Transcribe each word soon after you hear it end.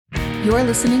You're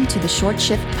listening to the Short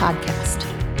Shift Podcast,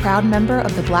 proud member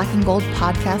of the Black and Gold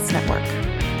Podcast Network.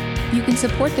 You can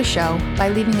support the show by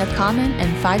leaving a comment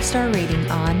and 5-star rating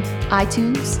on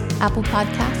iTunes, Apple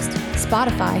Podcasts,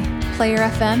 Spotify, Player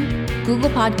FM,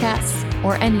 Google Podcasts,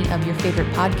 or any of your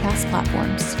favorite podcast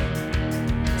platforms.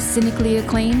 Cynically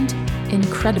acclaimed,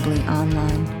 incredibly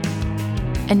online.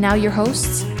 And now your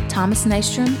hosts, Thomas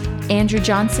Nystrom, Andrew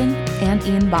Johnson, and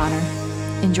Ian Bonner.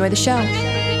 Enjoy the show.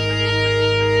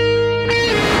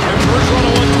 First one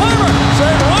on one-timer,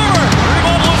 save Weimer,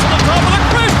 rebound loose on the top of the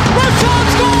crease, wrist shot,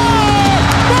 score!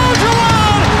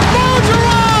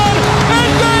 Bergeron in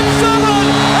Game 7,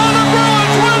 and the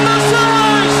Bruins win the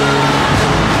series!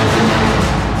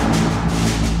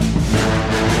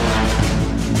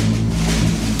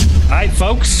 All right,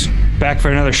 folks, back for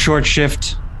another Short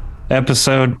Shift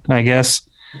episode, I guess.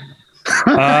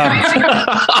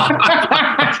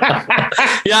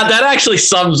 Yeah, that actually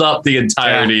sums up the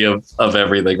entirety of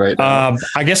everything right now.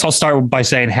 I guess I'll start by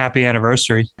saying happy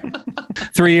anniversary.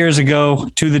 3 years ago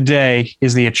to the day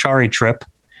is the Achari trip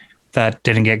that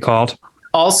didn't get called.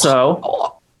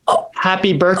 Also,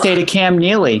 happy birthday to Cam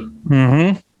Neely.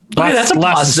 Mm-hmm. Okay, that's a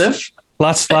positive.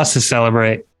 Lots to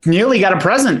celebrate. Neely got a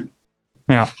present.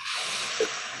 Yeah.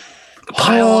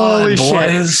 Pile on, shit.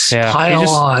 boys. Yeah. Pile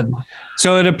on.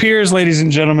 So it appears, ladies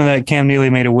and gentlemen, that Cam Neely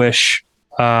made a wish,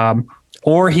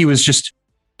 or he was just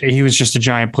a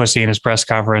giant pussy in his press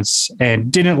conference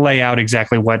and didn't lay out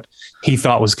exactly what he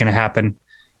thought was going to happen.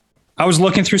 I was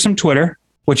looking through some Twitter,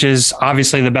 which is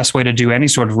obviously the best way to do any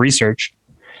sort of research.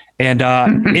 And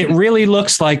it really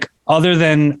looks like, other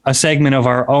than a segment of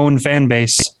our own fan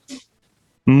base,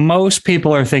 most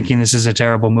people are thinking this is a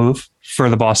terrible move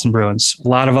for the Boston Bruins. A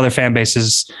lot of other fan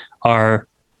bases are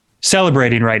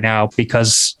celebrating right now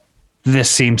because this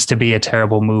seems to be a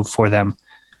terrible move for them.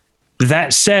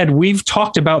 That said, we've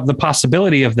talked about the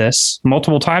possibility of this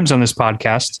multiple times on this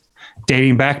podcast,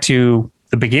 dating back to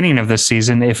the beginning of this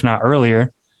season, if not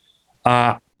earlier.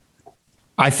 I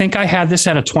think I had this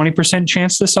at a 20%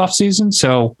 chance this offseason,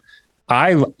 so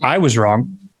I was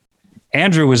wrong.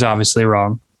 Andrew was obviously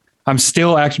wrong. I'm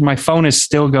still actually, my phone is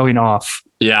still going off.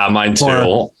 Yeah, mine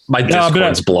too. My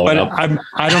Discord's blowing up.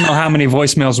 I don't know how many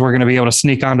voicemails we're going to be able to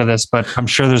sneak onto this, but I'm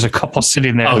sure there's a couple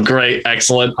sitting there. Oh, great.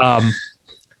 Excellent.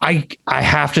 I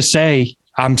have to say,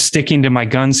 I'm sticking to my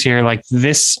guns here. Like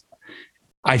this,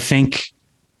 I think,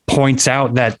 points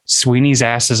out that Sweeney's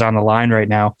ass is on the line right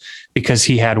now because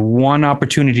he had one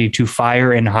opportunity to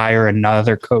fire and hire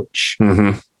another coach.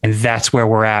 Mm-hmm. And that's where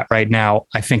we're at right now.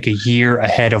 I think a year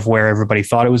ahead of where everybody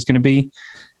thought it was going to be.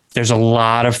 There's a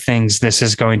lot of things this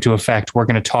is going to affect. We're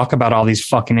going to talk about all these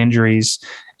fucking injuries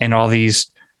and all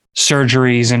these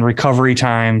surgeries and recovery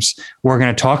times. We're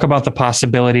going to talk about the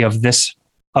possibility of this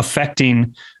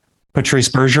affecting Patrice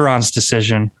Bergeron's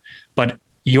decision. But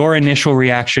your initial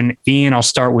reaction, Ian, I'll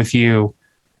start with you.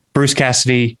 Bruce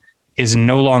Cassidy is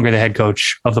no longer the head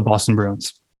coach of the Boston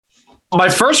Bruins. My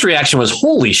first reaction was,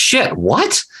 holy shit,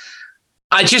 what?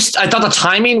 I thought the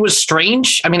timing was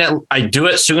strange. I mean, I do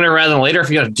it sooner rather than later if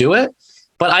you got to do it.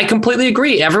 But I completely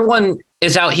agree. Everyone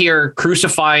is out here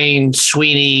crucifying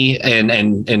Sweeney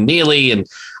and Neely, and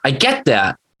I get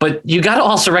that. But you got to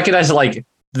also recognize that, like,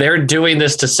 they're doing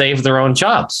this to save their own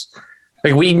jobs.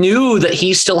 Like, we knew that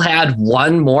he still had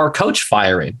one more coach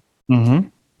firing. Mm-hmm.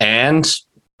 And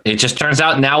it just turns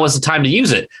out now was the time to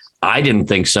use it. I didn't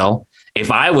think so.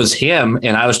 If I was him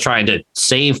and I was trying to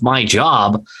save my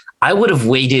job, I would have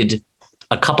waited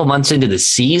a couple months into the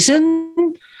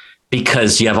season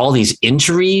because you have all these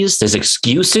injuries, there's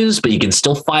excuses, but you can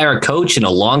still fire a coach and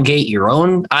elongate your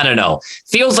own. I don't know.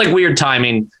 Feels like weird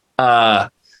timing. But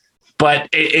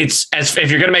it's as if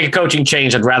you're going to make a coaching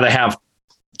change, I'd rather have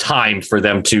time for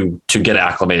them to get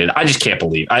acclimated. I just can't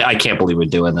believe I can't believe we're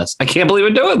doing this. I can't believe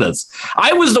we're doing this.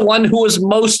 I was the one who was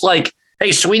most like,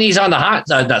 hey, Sweeney's on the hot,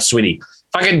 not Sweeney,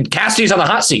 fucking Cassidy's on the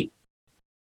hot seat.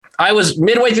 I was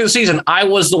midway through the season. I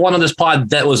was the one on this pod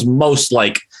that was most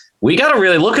like, we got to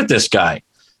really look at this guy.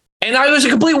 And I was a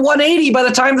complete 180 by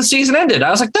the time the season ended. I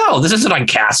was like, no, this isn't on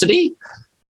Cassidy.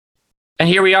 And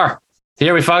here we are.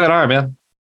 Here we fucking are, man.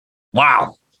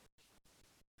 Wow.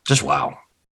 Just wow.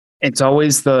 It's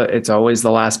always the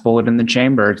last bullet in the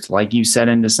chamber. It's like you said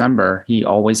in December, he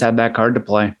always had that card to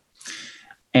play.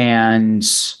 And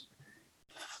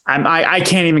I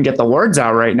can't even get the words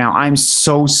out right now. I'm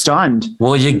so stunned.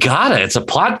 Well, you got it. It's a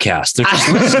podcast. They're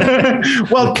just listening.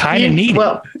 Well, kind of need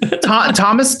well,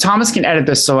 Thomas can edit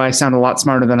this, so I sound a lot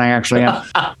smarter than I actually am.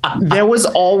 There was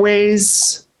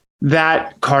always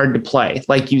that card to play.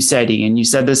 Like you said, Ian, you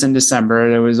said this in December.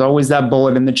 There was always that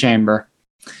bullet in the chamber.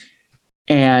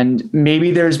 And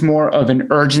maybe there's more of an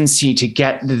urgency to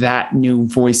get that new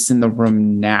voice in the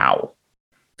room now.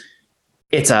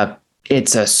 It's a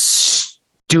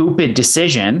stupid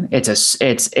decision.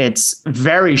 It's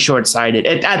very short-sighted.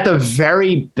 At the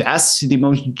very best, the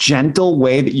most gentle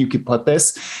way that you could put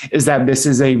this is that this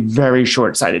is a very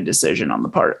short-sighted decision on the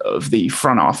part of the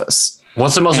front office.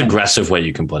 What's the most aggressive way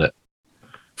you can put it?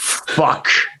 Fuck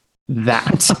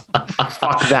that.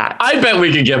 Fuck that. I bet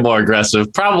we could get more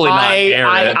aggressive. Probably not.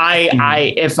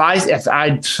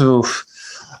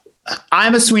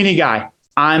 I'm a Sweeney guy.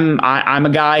 I'm a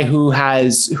guy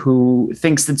who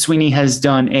thinks that Sweeney has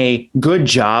done a good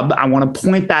job. I want to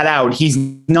point that out. He's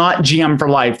not GM for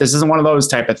life. This isn't one of those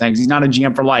type of things. He's not a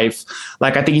GM for life.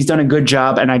 Like, I think he's done a good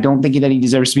job, and I don't think that he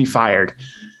deserves to be fired.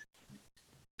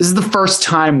 This is the first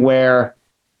time where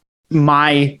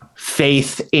my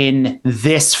faith in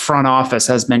this front office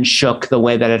has been shook the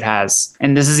way that it has.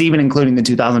 And this is even including the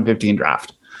 2015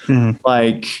 draft. Mm-hmm.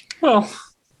 Like, well,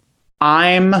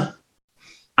 I'm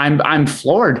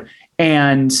floored.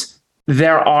 And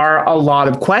there are a lot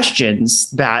of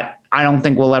questions that I don't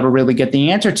think we'll ever really get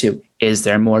the answer to. Is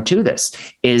there more to this?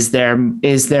 Is there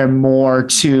more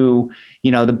to,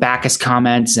 the Backus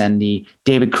comments and the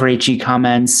David Krejci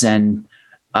comments and,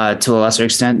 to a lesser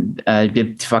extent,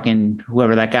 fucking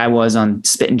whoever that guy was on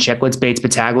Spittin' Chicklets, Bates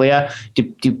Battaglia.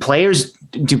 Do players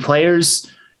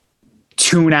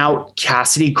tune out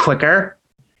Cassidy quicker?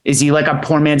 Is he like a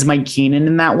poor man's Mike Keenan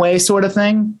in that way, sort of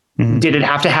thing? Mm-hmm. Did it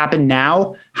have to happen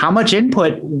now? How much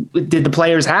input did the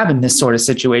players have in this sort of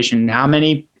situation? How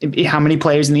many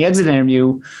players in the exit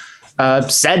interview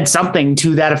said something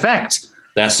to that effect?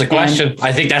 That's the question. And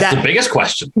I think that's the biggest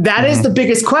question. That is the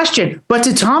biggest question. But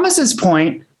to Thomas's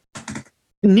point,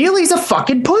 Neely's a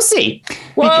fucking pussy.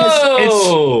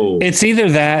 Whoa! It's either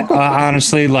that,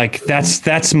 honestly, like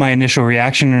that's my initial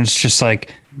reaction. And it's just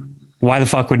like, why the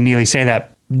fuck would Neely say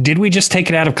that? Did we just take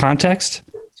it out of context?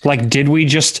 Like, did we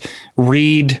just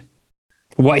read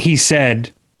what he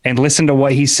said and listen to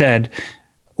what he said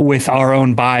with our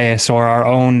own bias or our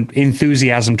own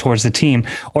enthusiasm towards the team?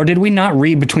 Or did we not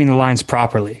read between the lines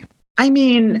properly? I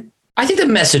mean, I think the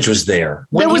message was there.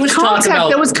 There was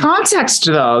context,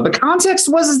 though. The context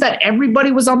was that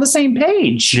everybody was on the same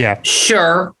page. Yeah.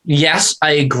 Sure. Yes,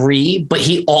 I agree. But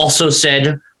he also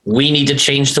said, we need to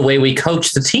change the way we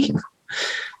coach the team.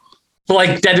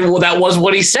 Like that was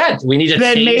what he said. We need to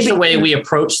change the way we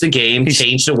approach the game,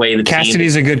 change the way the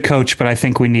Cassidy's a good coach, but I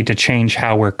think we need to change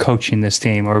how we're coaching this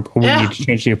team, or we need to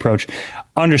change the approach.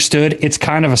 Understood. It's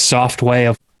kind of a soft way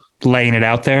of laying it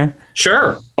out there.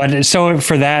 Sure. But so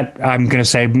for that, I'm going to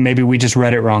say maybe we just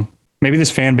read it wrong. Maybe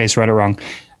this fan base read it wrong.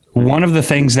 One of the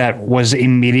things that was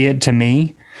immediate to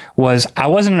me was I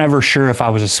wasn't ever sure if I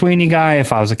was a Sweeney guy,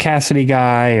 if I was a Cassidy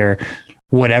guy, or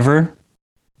whatever.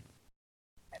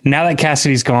 Now that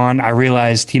Cassidy's gone, I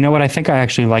realized, you know what? I think I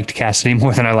actually liked Cassidy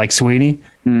more than I like Sweeney.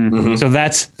 Mm-hmm. So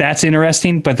that's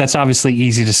interesting, but that's obviously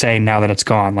easy to say now that it's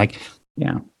gone. Like,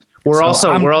 yeah, we're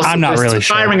also I'm not really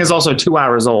sure. Firing is also 2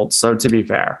 hours old. So to be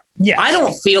fair, yeah, I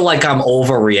don't feel like I'm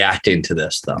overreacting to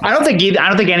this though. I don't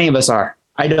think any of us are.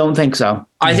 I don't think so.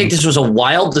 I think this was a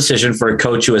wild decision for a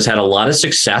coach who has had a lot of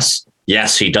success.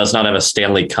 Yes, he does not have a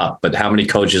Stanley Cup, but how many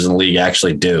coaches in the league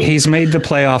actually do? He's made the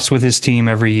playoffs with his team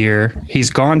every year.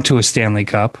 He's gone to a Stanley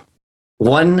Cup.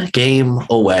 1 game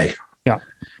away. Yeah.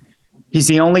 He's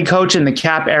the only coach in the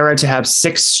Cap era to have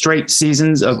 6 straight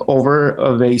seasons of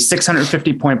a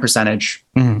 650 point percentage.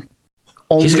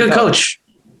 Mm-hmm. He's a good coach.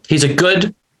 He's a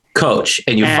good coach.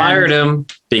 And you fired him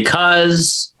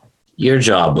because your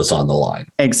job was on the line.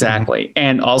 Exactly. Mm-hmm.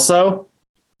 And also,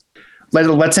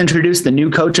 let's introduce the new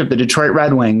coach of the Detroit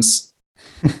Red Wings.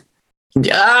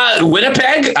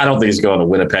 Winnipeg? I don't think he's going to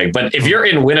Winnipeg. But if you're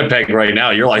in Winnipeg right now,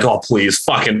 you're like, oh, please,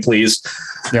 fucking please.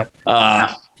 Yep.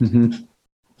 I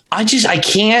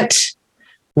can't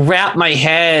wrap my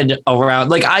head around.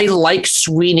 Like, I like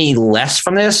Sweeney less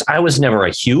from this. I was never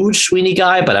a huge Sweeney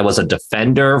guy, but I was a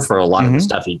defender for a lot of the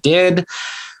stuff he did.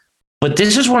 But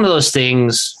this is one of those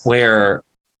things where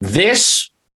this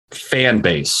fan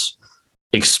base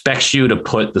expects you to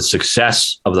put the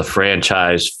success of the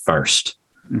franchise first.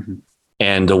 Mm-hmm.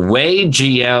 And the way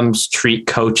GMs treat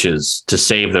coaches to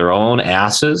save their own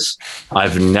asses,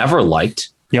 I've never liked.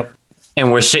 Yep.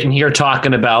 And we're sitting here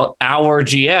talking about our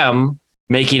GM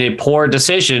making a poor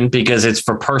decision because it's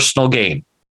for personal gain.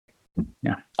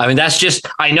 Yeah. I mean, that's just,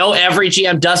 I know every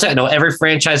GM does it. I know every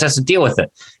franchise has to deal with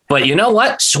it. But you know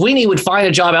what? Sweeney would find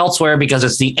a job elsewhere because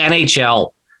it's the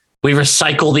NHL. We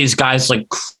recycle these guys like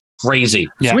crazy.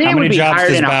 Yeah, Sweeney how many would be jobs hired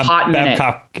does in a hot minute.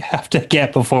 Babcock have to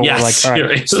get before we're like, all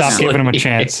right, stop seriously. giving him a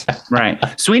chance?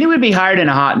 Right. Sweeney would be hired in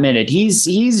a hot minute.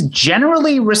 He's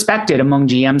generally respected among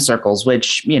GM circles,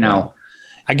 which, you know.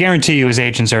 I guarantee you his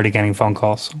agent's already getting phone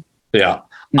calls. Yeah.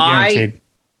 Guaranteed.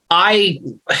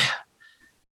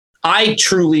 I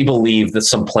truly believe that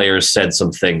some players said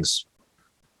some things.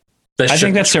 I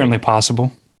think that's certainly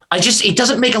possible. It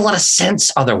doesn't make a lot of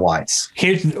sense otherwise.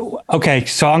 Okay,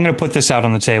 so I'm going to put this out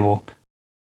on the table.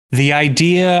 The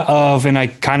idea of, and I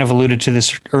kind of alluded to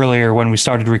this earlier when we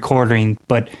started recording,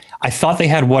 but I thought they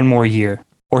had one more year,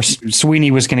 or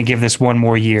Sweeney was going to give this one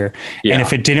more year. Yeah. And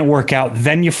if it didn't work out,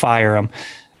 then you fire him.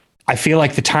 I feel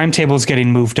like the timetable is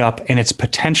getting moved up, and it's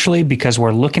potentially because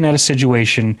we're looking at a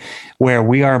situation where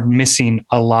we are missing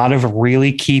a lot of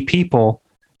really key people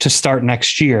to start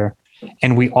next year.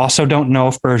 And we also don't know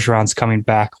if Bergeron's coming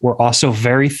back. We're also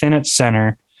very thin at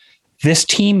center. This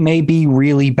team may be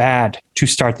really bad to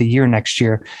start the year next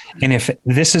year. And if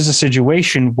this is a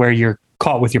situation where you're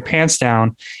caught with your pants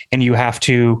down and you have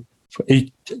to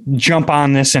jump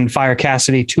on this and fire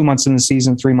Cassidy 2 months in the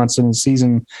season, 3 months in the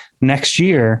season next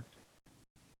year,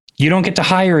 you don't get to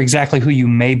hire exactly who you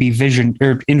may be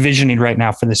envisioning right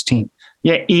now for this team.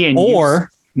 Yeah, Ian.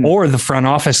 Or the front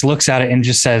office looks at it and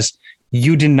just says,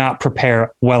 you did not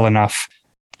prepare well enough.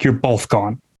 You're both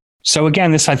gone. So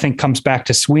again, this I think comes back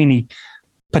to Sweeney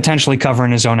potentially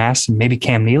covering his own ass, and maybe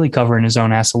Cam Neely covering his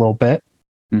own ass a little bit.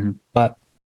 Mm-hmm. But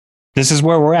this is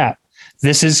where we're at.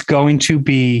 This is going to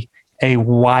be a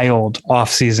wild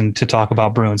offseason to talk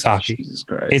about Bruins hockey. Jesus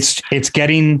Christ. It's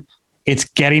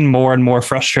getting more and more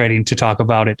frustrating to talk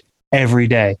about it every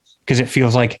day because it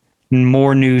feels like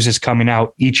more news is coming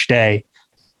out each day,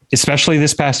 especially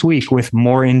this past week with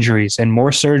more injuries and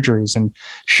more surgeries and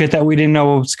shit that we didn't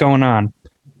know what's going on.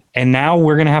 And now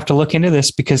we're going to have to look into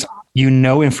this because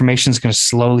information is going to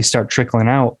slowly start trickling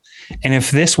out. And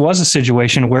if this was a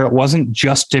situation where it wasn't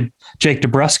just Jake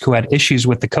DeBrusk who had issues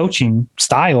with the coaching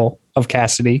style of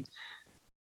Cassidy,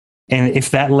 and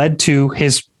if that led to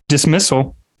his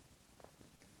dismissal,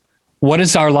 what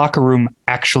is our locker room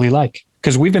actually like?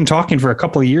 Because we've been talking for a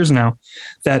couple of years now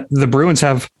that the Bruins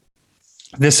have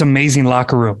this amazing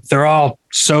locker room. They're all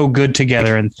so good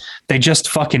together and they just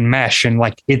fucking mesh and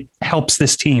like it helps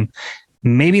this team.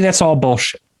 Maybe that's all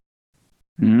bullshit.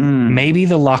 Maybe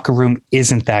the locker room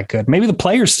isn't that good. Maybe the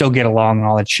players still get along and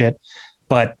all that shit,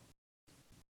 but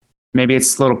maybe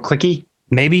it's a little cliquey.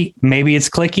 Maybe it's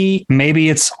cliquey. Maybe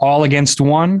it's all against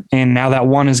one. And now that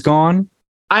one is gone.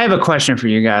 I have a question for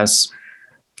you guys.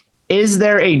 Is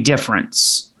there a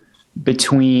difference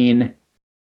between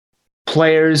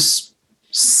players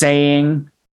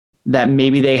saying that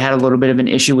maybe they had a little bit of an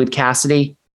issue with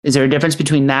Cassidy? Is there a difference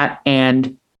between that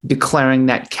and declaring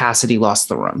that Cassidy lost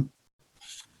the room?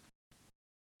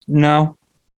 No,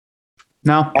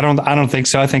 I don't think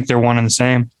so. I think they're one and the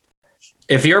same.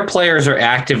 If your players are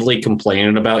actively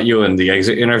complaining about you in the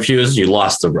exit interviews, you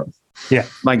lost the room. Yeah.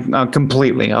 Like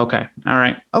completely. Okay. All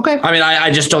right. Okay. I mean,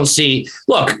 I just don't see,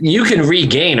 look, you can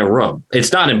regain a room.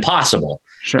 It's not impossible.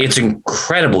 Sure. It's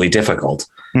incredibly difficult.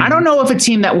 I don't know if a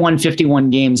team that won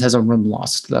 51 games has a room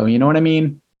lost though. You know what I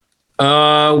mean?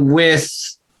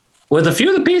 With a few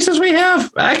of the pieces we have,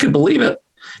 I could believe it.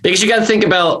 Because you got to think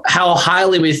about how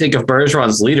highly we think of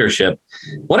Bergeron's leadership.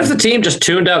 What if the team just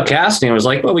tuned out Cassidy and was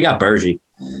like, well, we got Bergie?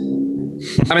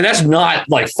 I mean, that's not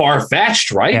like far-fetched,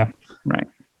 right? Yeah. Right.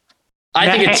 I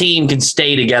think a team can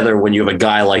stay together when you have a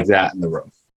guy like that in the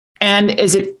room. And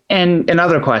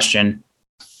another question,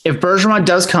 if Bergeron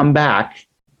does come back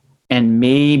and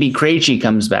maybe Krejci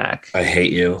comes back. I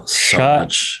hate you so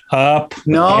much. Up.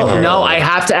 No, I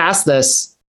have to ask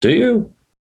this. Do you?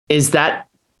 Is that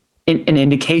an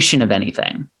indication of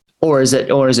anything? Or is it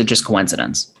just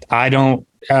coincidence? I'm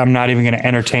not even going to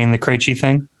entertain the Krejci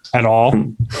thing at all.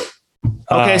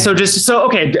 Okay, so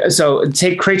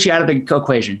take Krejci out of the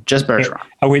equation, just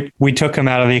Bergeron. We took him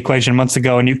out of the equation months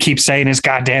ago, and you keep saying his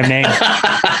goddamn name.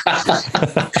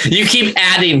 You keep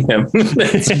adding him. 2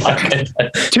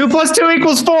 + 2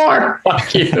 = 4.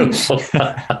 Fuck you. Sorry,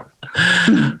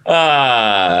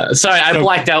 I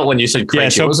blacked out when you said Krejci. Yeah,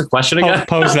 so what was the question again?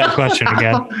 Pose that question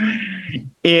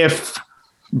again. If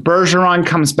Bergeron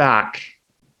comes back,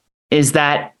 is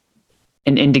that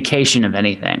an indication of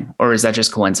anything, or is that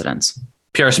just coincidence?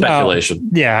 Pure speculation.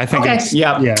 No, yeah, I think it's...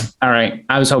 Yeah. All right.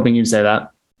 I was hoping you'd say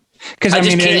that. Because, I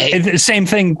mean, the same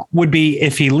thing would be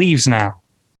if he leaves now.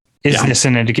 Is this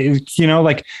an indication? You know,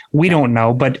 like, we don't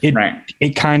know, but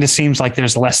it kind of seems like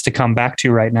there's less to come back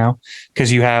to right now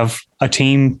because you have a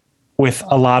team with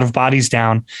a lot of bodies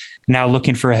down now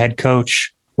looking for a head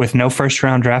coach with no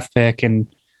first-round draft pick and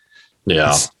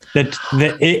Yeah.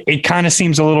 It kind of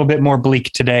seems a little bit more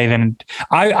bleak today than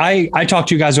I talked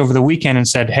to you guys over the weekend and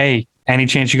said, hey, any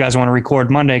chance you guys want to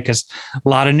record Monday? Because a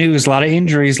lot of news, a lot of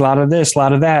injuries, a lot of this, a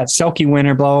lot of that, Selke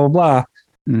winner, blah, blah, blah.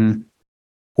 Mm-hmm.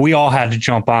 We all had to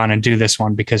jump on and do this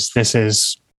one because this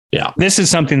is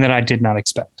something that I did not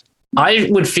expect. I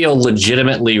would feel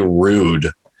legitimately rude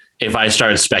if I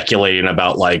started speculating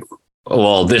about like,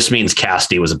 well, this means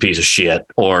Cassidy was a piece of shit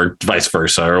or vice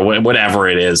versa or whatever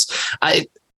it is.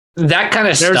 That kind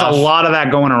of stuff. There's a lot of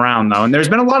that going around though. And there's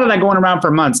been a lot of that going around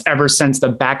for months ever since the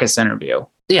Backus interview.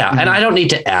 Yeah. Mm-hmm. And I don't need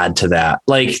to add to that.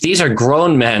 Like these are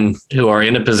grown men who are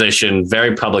in a position,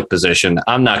 very public position.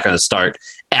 I'm not going to start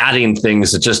adding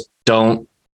things that just don't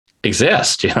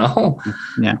exist, you know?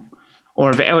 Yeah.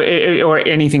 Or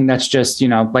anything that's just, you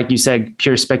know, like you said,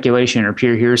 pure speculation or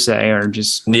pure hearsay or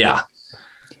just. Yeah.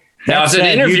 Now, if an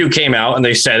interview came out and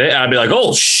they said it, I'd be like,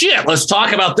 oh, shit, let's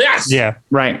talk about this. Yeah.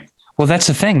 Right. Well, that's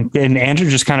the thing. And Andrew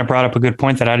just kind of brought up a good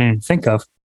point that I didn't think of.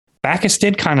 Backus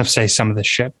did kind of say some of this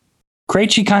shit.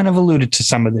 Krejci kind of alluded to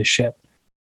some of this shit.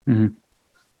 Mm-hmm.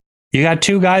 You got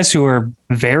two guys who are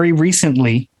very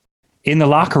recently in the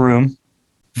locker room,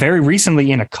 very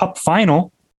recently in a cup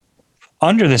final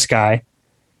under this guy,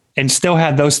 and still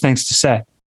had those things to say.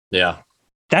 Yeah.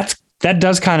 That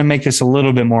does kind of make this a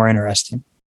little bit more interesting.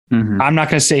 Mm-hmm. I'm not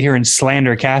going to sit here and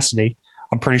slander Cassidy.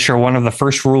 I'm pretty sure one of the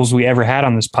first rules we ever had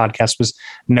on this podcast was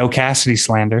no Cassidy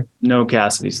slander. No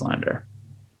Cassidy slander.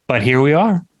 But here we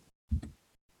are.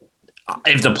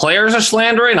 If the players are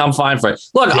slandering, I'm fine for it.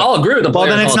 Look, I'll agree with the players.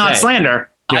 Well, then it's not slander.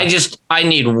 Yeah. I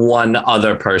need one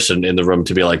other person in the room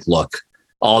to be like, look,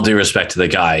 all due respect to the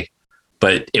guy,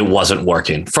 but it wasn't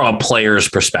working from a player's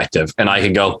perspective. And I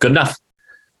can go, good enough.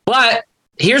 But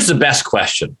here's the best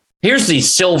question. Here's the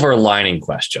silver lining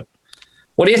question.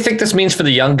 What do you think this means for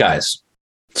the young guys?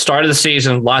 Start of the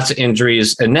season, lots of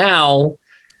injuries. And now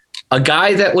a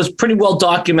guy that was pretty well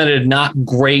documented, not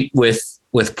great with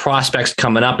prospects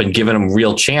coming up and giving them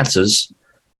real chances.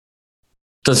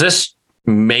 Does this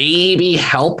maybe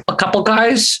help a couple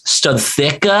guys?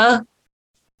 Studthika,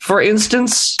 for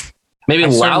instance? Maybe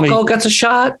Lauko gets a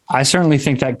shot? I certainly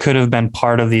think that could have been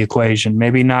part of the equation.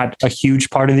 Maybe not a huge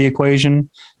part of the equation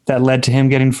that led to him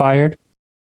getting fired,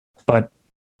 but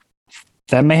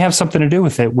that may have something to do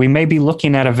with it. We may be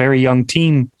looking at a very young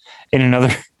team in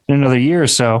another year or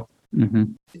so.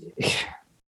 Mm-hmm.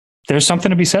 There's something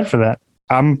to be said for that.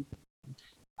 I'm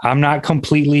not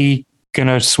completely going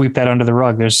to sweep that under the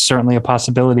rug. There's certainly a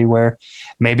possibility where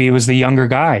maybe it was the younger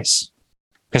guys,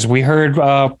 because we heard,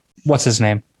 what's his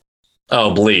name?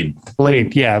 Oh, Bleed.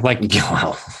 Yeah. Like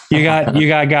you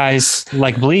got guys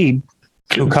like Bleed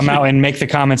who come out and make the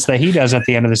comments that he does at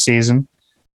the end of the season.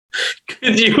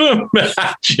 Could you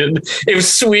imagine if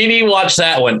Sweeney watched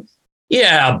that one?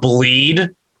 Yeah,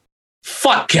 Bleed.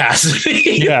 Fuck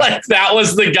Cassidy. Yeah. Like that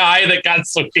was the guy that got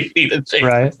Sweeney to change.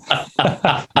 Right.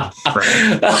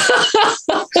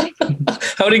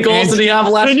 How many goals did he have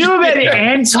last year? Can you imagine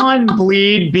Anton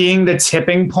Bleed being the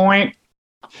tipping point?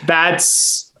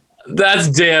 That's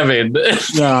damning.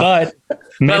 Yeah.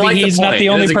 But maybe he's not the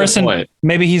only person.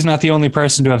 Maybe he's not the only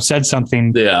person to have said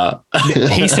something. Yeah.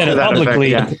 He said it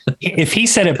publicly. If he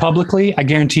said it publicly, I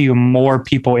guarantee you more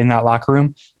people in that locker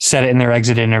room said it in their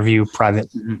exit interview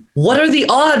private. What are the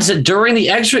odds that during the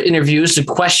exit interviews, the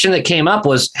question that came up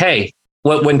was, hey,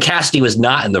 when Cassidy was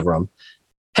not in the room,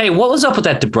 hey, what was up with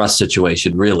that DeBrus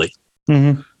situation, really?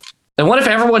 Mm-hmm. And what if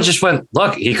everyone just went,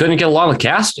 look, he couldn't get along with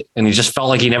Cassidy and he just felt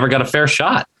like he never got a fair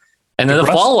shot. And then the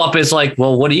follow-up is like,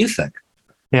 well, what do you think?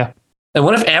 Yeah. And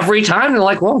what if every time they're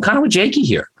like, well, I'm kind of with Jakey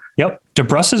here. Yep.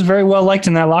 DeBrus is very well liked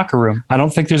in that locker room. I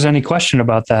don't think there's any question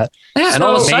about that. Yeah, and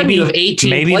all of a sudden you have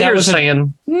 18 players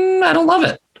saying, I don't love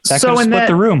it. That could have split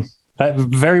the room. That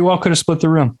very well could have split the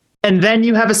room. And then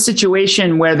you have a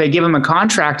situation where they give him a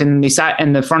contract and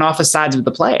the front office sides with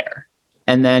the player.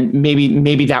 And then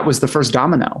maybe that was the first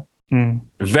domino.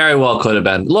 Very well could have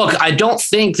been. Look, I don't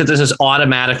think that this is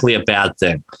automatically a bad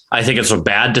thing. I think it's a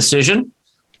bad decision.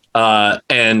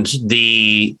 And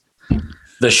the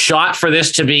shot for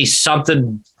this to be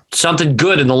something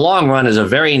good in the long run is a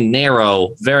very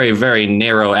narrow, very, very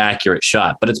narrow, accurate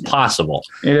shot, but it's possible.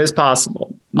 It is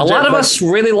possible. A lot of us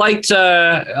really liked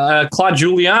Claude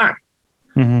Julien.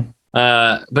 Mm-hmm.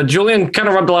 But Julien kind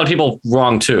of rubbed a lot of people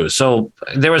wrong too. So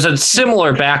there was a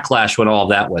similar backlash when all of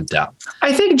that went down.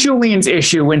 I think Julian's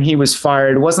issue when he was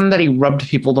fired wasn't that he rubbed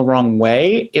people the wrong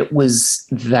way. It was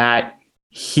that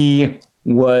I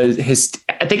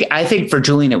think for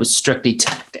Julian, it was strictly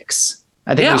tactics.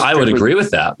 I would agree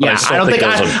with that. Yeah, I don't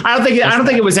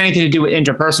think it was anything to do with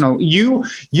interpersonal. You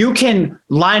can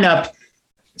line up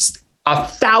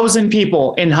 1,000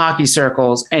 people in hockey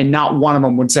circles, and not one of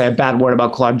them would say a bad word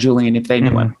about Claude Julien if they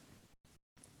knew him.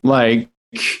 Like,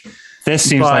 this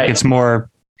seems like it's more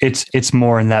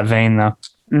in that vein though.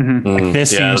 Like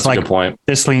this seems like a good point.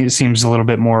 This seems a little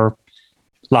bit more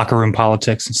locker room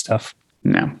politics and stuff.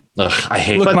 No. Ugh, I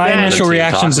hate. Look, my initial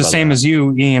reaction is the same as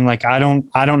you, Ian. Like, I don't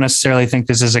necessarily think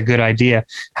this is a good idea.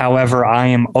 However, I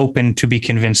am open to be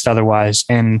convinced otherwise,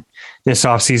 and this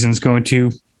offseason is going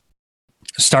to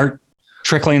start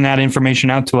trickling that information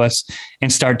out to us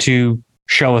and start to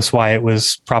show us why it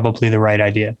was probably the right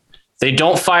idea. They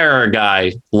don't fire a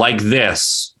guy like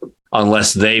this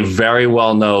unless they very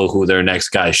well know who their next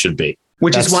guy should be.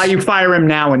 Which is why you fire him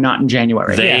now and not in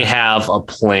January. They have a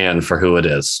plan for who it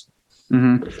is.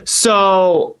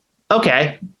 So,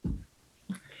 okay.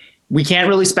 We can't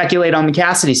really speculate on the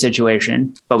Cassidy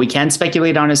situation, but we can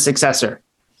speculate on his successor.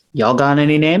 Y'all got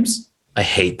any names? I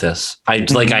hate this. I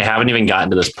haven't even gotten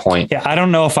to this point. Yeah, I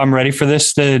don't know if I'm ready for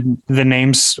this. The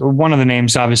names, one of the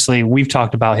names, obviously, we've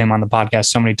talked about him on the podcast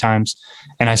so many times,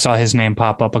 and I saw his name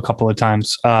pop up a couple of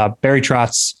times. Barry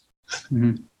Trotz.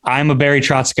 I'm a Barry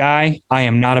Trotz guy. I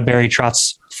am not a Barry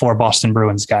Trotz for Boston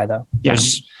Bruins guy, though.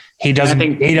 Yes. He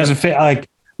doesn't fit. Like,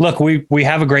 look, we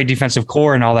have a great defensive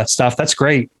core and all that stuff. That's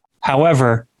great.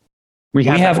 However, we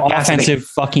have offensive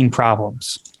fucking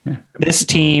problems. Yeah. This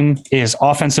team is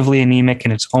offensively anemic,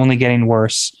 and it's only getting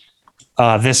worse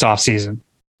this offseason,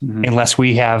 unless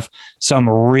we have some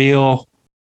real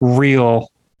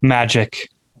magic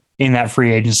in that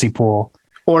free agency pool.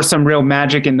 Or some real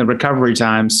magic in the recovery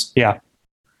times. Yeah.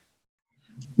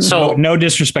 So no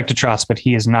disrespect to Trotz, but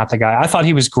he is not the guy. I thought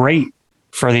he was great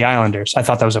for the Islanders. I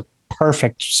thought that was a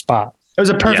perfect spot. It was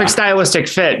a perfect stylistic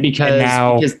fit because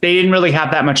they didn't really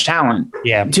have that much talent.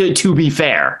 Yeah. To be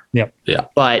fair. Yep. Yeah.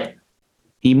 But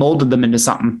he molded them into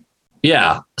something.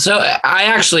 Yeah. So I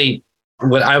actually,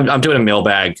 I'm doing a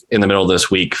mailbag in the middle of this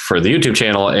week for the YouTube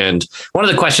channel. And one of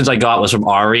the questions I got was from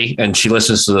Ari, and she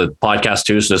listens to the podcast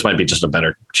too. So this might be just a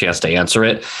better chance to answer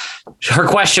it. Her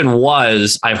question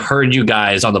was, I've heard you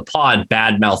guys on the pod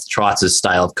badmouth Trotz's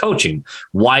style of coaching.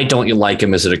 Why don't you like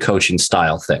him? Is it a coaching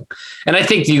style thing? And I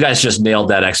think you guys just nailed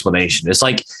that explanation. It's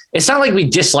not like we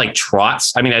dislike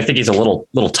Trotz. I mean, I think he's a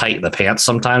little tight in the pants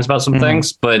sometimes about some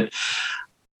things, but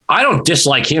I don't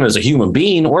dislike him as a human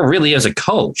being or really as a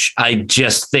coach. I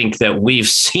just think that we've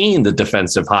seen the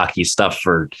defensive hockey stuff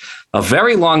for a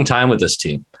very long time with this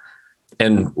team.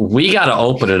 And we got to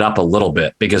open it up a little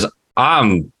bit because I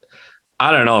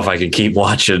don't know if I can keep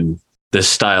watching this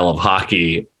style of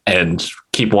hockey and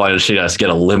keep watching us get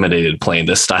eliminated playing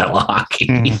this style of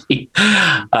hockey. So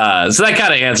that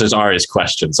kind of answers Ari's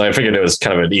question. So I figured it was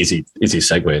kind of an easy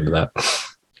segue into that.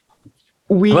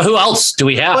 But who else do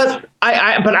we have?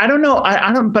 But I don't know.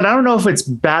 I don't know if it's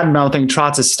bad mouthing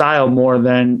Trotz's style more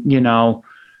than,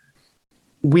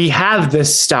 we have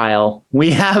this style.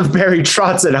 We have Barry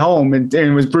Trotz at home and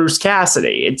it was Bruce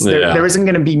Cassidy. There isn't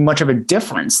going to be much of a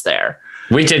difference there.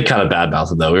 We did kind of badmouth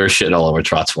him though. We were shitting all over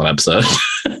Trotz one episode.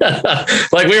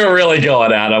 Like we were really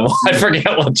going at him. I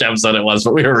forget which episode it was,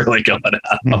 but we were really going at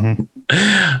him.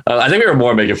 I think we were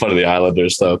more making fun of the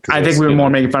Islanders though. I think we were more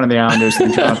making fun of the Islanders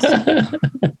than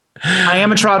Trotz. I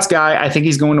am a Trotz guy. I think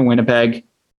he's going to Winnipeg.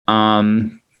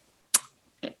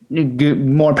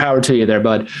 More power to you there,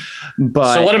 bud.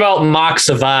 But so what about Mark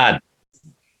Savard?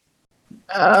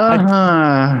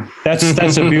 That's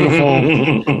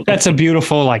a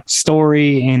beautiful like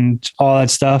story and all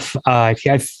that stuff. I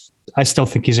still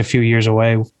think he's a few years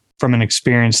away from an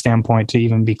experience standpoint to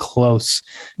even be close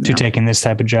to taking this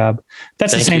type of job.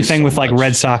 That's the same thing with like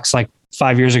Red Sox, like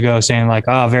 5 years ago saying like,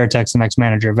 oh, Veritek's the next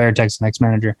manager.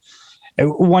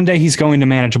 One day he's going to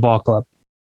manage a ball club,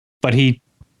 but he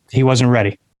wasn't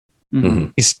ready.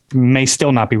 He may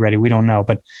still not be ready. We don't know,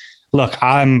 but look,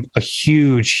 I'm a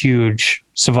huge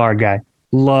Savard guy.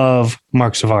 Love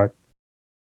Mark Savard.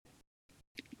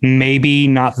 Maybe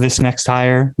not this next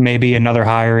hire, maybe another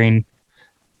hiring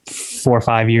 4 or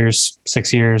 5 years,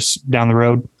 6 years down the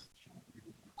road.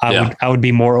 I would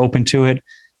be more open to it.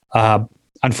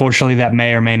 Unfortunately, that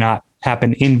may or may not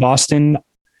happen in Boston.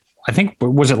 I think,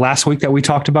 was it last week that we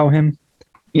talked about him?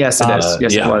 Yes, it is.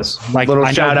 Yes, it was. Like, little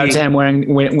shout out to him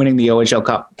winning the OHL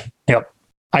Cup. Yep.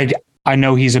 I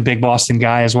know he's a big Boston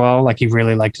guy as well. Like he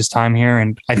really liked his time here.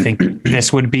 And I think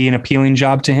this would be an appealing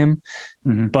job to him,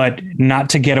 but not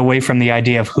to get away from the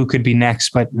idea of who could be next.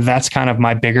 But that's kind of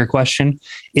my bigger question.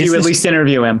 Do you at least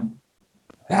interview him?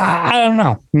 I don't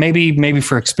know. Maybe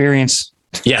for experience.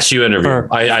 Yes, you interview.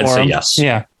 I'd say yes.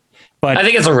 Yeah. But I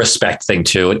think it's a respect thing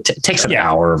too. It takes an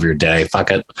hour of your day.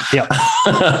 Fuck it. Yeah.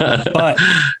 But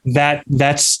that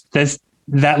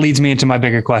leads me into my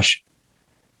bigger question.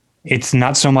 It's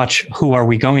not so much who are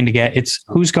we going to get, it's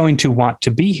who's going to want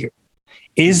to be here.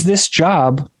 Is this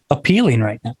job appealing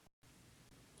right now?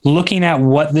 Looking at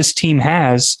what this team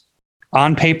has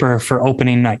on paper for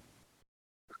opening night.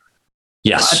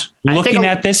 Yes. Looking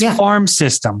at this farm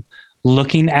system,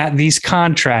 looking at these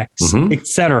contracts,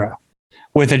 etc.,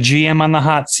 with a GM on the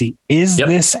hot seat, is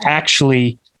this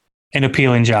actually an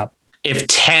appealing job?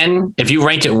 If you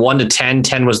ranked it 1 to 10,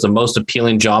 10 was the most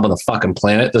appealing job on the fucking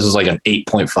planet. This is like an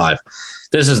 8.5.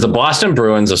 This is the Boston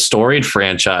Bruins, a storied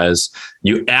franchise.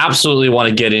 You absolutely want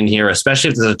to get in here, especially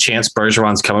if there's a chance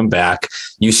Bergeron's coming back.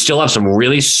 You still have some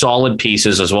really solid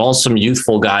pieces as well as some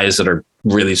youthful guys that are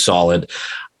really solid.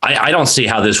 I don't see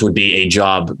how this would be a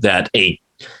job that a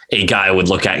guy would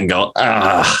look at and go,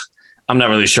 I'm not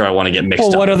really sure I want to get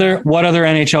mixed up. What other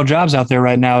NHL jobs out there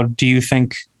right now do you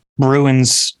think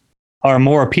Bruins are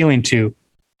more appealing to?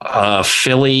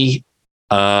 Philly,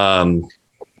 Winnipeg.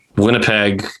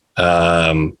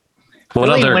 What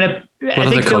other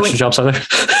coaching jobs are there?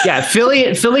 Yeah,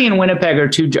 Philly and Winnipeg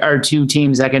are two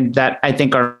teams that I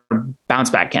think are bounce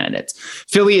back candidates.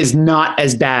 Philly is not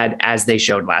as bad as they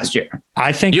showed last year.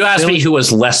 I think you asked me who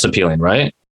was less appealing,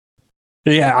 right?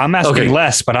 Yeah, I'm asking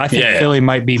less, but I think Philly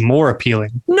might be more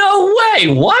appealing. No way!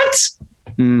 What?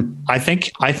 I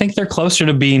think they're closer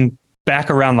to being back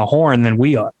around the horn than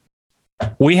we are.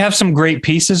 We have some great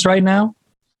pieces right now,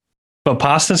 but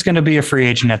Pasta's going to be a free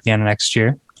agent at the end of next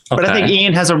year. But I think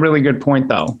Ian has a really good point,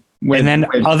 though.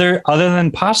 Other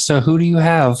than Pasta, who do you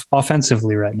have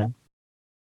offensively right now?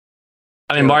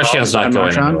 I mean, Marchand's not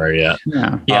going anywhere yet.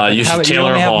 Yeah. You should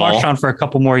Taylor only Hall. Have Marchand for a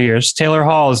couple more years. Taylor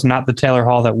Hall is not the Taylor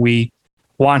Hall that we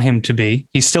want him to be.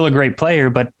 He's still a great player,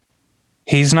 but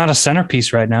he's not a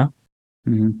centerpiece right now.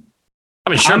 Mm-hmm. I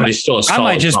mean, sure, but he's still a solid. I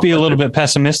might just be a little bit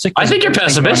pessimistic. I think you're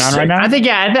pessimistic right now. I think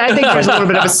there's a little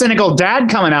bit of a cynical dad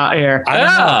coming out here.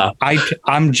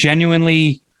 I'm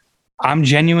genuinely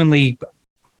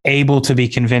able to be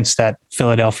convinced that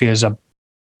Philadelphia is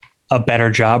a better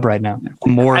job right now.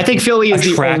 I think Philly is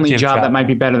the only job that might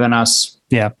be better than us.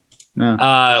 Yeah.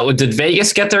 Did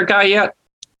Vegas get their guy yet?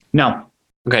 No.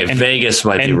 Okay, Vegas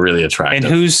might be really attractive.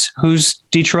 And who's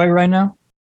Detroit right now?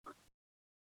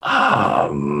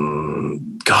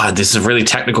 God, this is really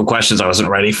technical questions I wasn't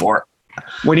ready for.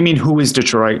 What do you mean? Who is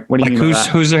Detroit? What do you mean?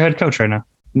 Who's their head coach right now?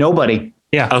 Nobody.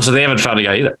 Yeah. Oh, so they haven't found a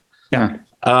guy either. Yeah.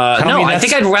 No, I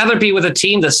think I'd rather be with a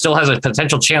team that still has a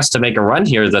potential chance to make a run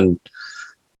here than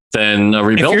a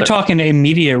rebuild. If you're talking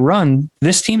immediate run,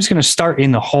 this team's going to start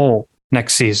in the hole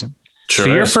next season. Sure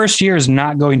so your first year is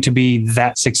not going to be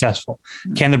that successful.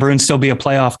 Can the Bruins still be a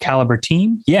playoff caliber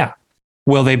team? Yeah.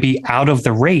 Will they be out of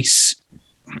the race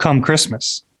come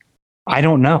Christmas? I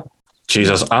don't know.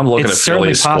 Jesus, I'm looking at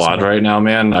Philly's squad right now,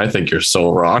 man. I think you're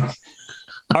so wrong.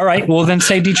 All right. Well, then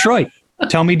say Detroit.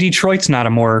 Tell me Detroit's not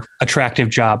a more attractive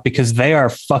job because they are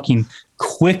fucking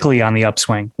quickly on the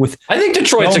upswing. I think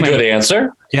Detroit's a good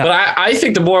answer. Yeah. But I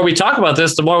think the more we talk about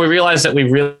this, the more we realize that we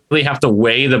really have to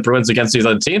weigh the Bruins against these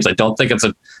other teams. I don't think it's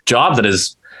a job that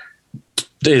is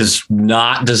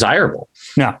not desirable.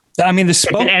 No. I mean, the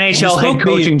NHL head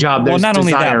coaching job. Well, not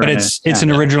only that, but it's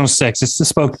an original six. It's the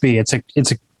spoke B.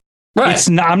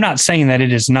 I'm not saying that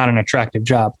it is not an attractive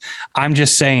job. I'm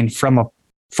just saying from a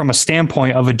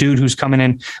standpoint of a dude who's coming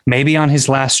in maybe on his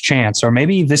last chance, or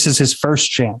maybe this is his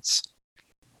first chance.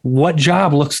 What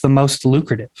job looks the most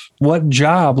lucrative? What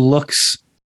job looks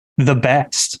the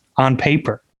best on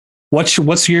paper?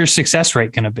 What's your success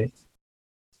rate going to be?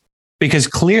 Because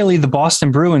clearly the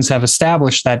Boston Bruins have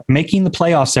established that making the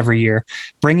playoffs every year,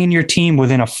 bringing your team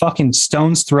within a fucking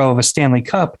stone's throw of a Stanley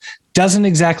Cup doesn't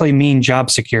exactly mean job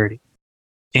security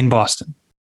in Boston.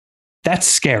 That's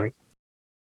scary.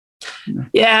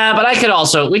 Yeah, but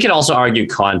we could also argue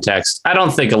context. I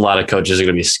don't think a lot of coaches are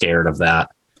going to be scared of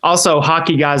that. Also,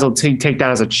 hockey guys will take that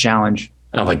as a challenge.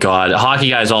 Oh my God. Hockey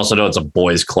guys also know it's a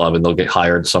boys club and they'll get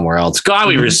hired somewhere else. God,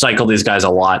 we recycle these guys a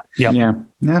lot. Yep.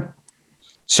 Yeah.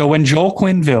 So when Joel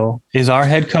Quenneville is our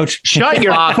head coach, shut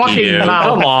your fucking mouth.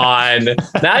 Come on.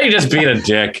 Now you just being a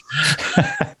dick.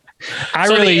 I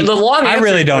really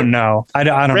don't know. I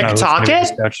don't Rick know.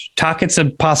 Tockett's a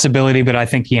possibility, but I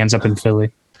think he ends up in Philly.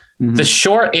 Mm-hmm. The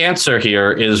short answer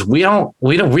here is we don't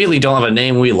have a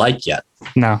name we like yet.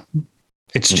 No,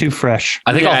 it's too fresh.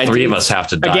 I think all three of us have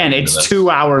to die. Again, it's 2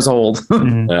 hours old.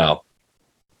 Mm-hmm. Yeah.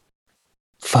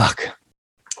 Fuck.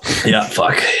 Yeah.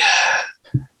 Fuck.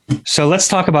 So let's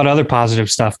talk about other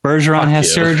positive stuff. Bergeron has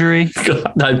surgery.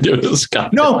 God, I knew this guy.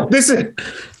 No, this is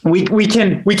we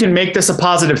can make this a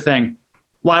positive thing.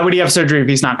 Why would he have surgery if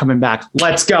he's not coming back?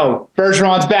 Let's go.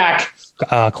 Bergeron's back.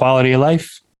 Quality of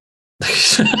life.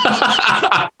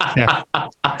 Yeah.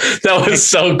 That was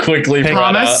so quickly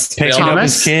brought up. Picking up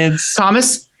his kids.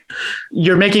 Thomas,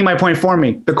 you're making my point for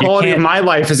me. The quality of my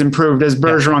life has improved as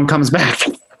Bergeron comes back.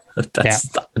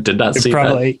 Did not see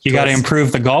probably, that. You got to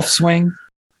improve the golf swing.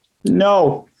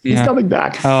 No, he's coming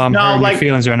back. Oh, I'm hurting your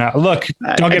feelings right now. Look,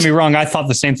 don't get me wrong. I thought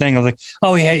the same thing. I was like,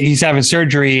 oh, yeah, he's having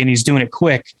surgery and he's doing it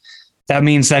quick. That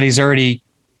means that he's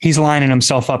lining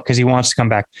himself up because he wants to come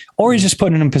back, or he's just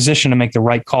putting him in position to make the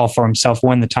right call for himself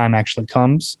when the time actually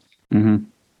comes. Mm-hmm.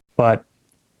 But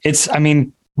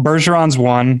Bergeron's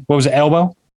one. What was it?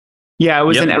 Elbow? Yeah, it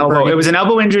was an elbow. It was an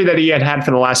elbow injury that he had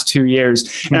for the last 2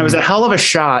 years, and it was a hell of a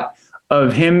shot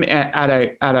of him at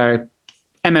a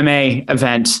MMA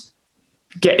event,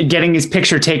 getting his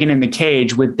picture taken in the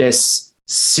cage with this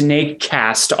snake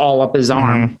cast all up his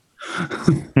arm.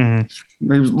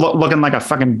 Mm-hmm. He was looking like a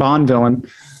fucking Bond villain.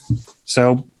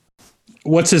 So,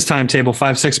 what's his timetable?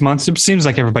 5-6 months? It seems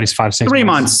like everybody's 5-6 3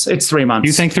 months. It's 3 months.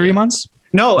 You think 3 months?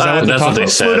 No, that's what they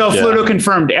said. Fluto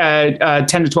confirmed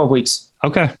 10 to 12 weeks.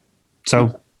 Okay.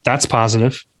 So that's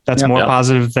positive. That's more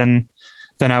positive than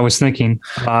I was thinking.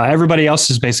 Everybody else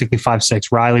is basically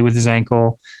 5-6. Riley with his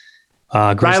ankle.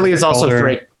 Riley is also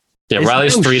 3. Yeah,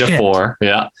 Riley's 3 to 4.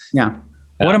 Yeah.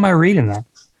 What am I reading that?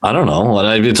 I don't know.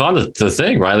 It's on the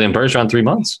thing. Riley and Bergeron 3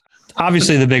 months.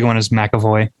 Obviously, the big one is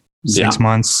McAvoy, 6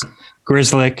 months.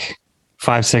 Grizzlick,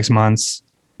 5-6 months.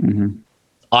 Mm-hmm.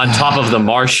 On top of the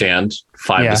Marchand,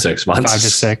 5 to 6 months. 5 to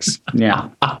 6. Yeah.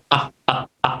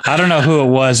 I don't know who it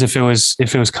was. If it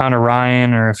was Connor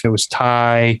Ryan or if it was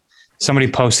Ty.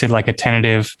 Somebody posted like a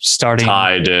tentative starting.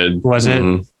 Ty did. Was it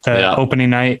the opening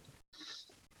night?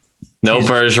 No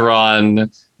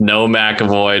Bergeron, no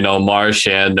McAvoy, no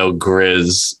Marchand, no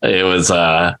Grizz.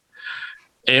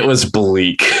 It was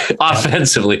bleak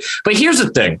offensively. But here's the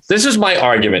thing. This is my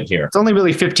argument here. It's only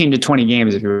really 15 to 20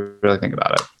 games if you really think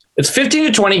about it. It's 15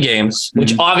 to 20 games,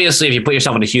 which obviously, if you put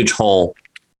yourself in a huge hole,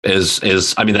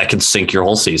 that can sink your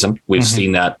whole season. We've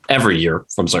seen that every year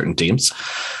from certain teams.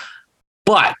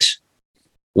 But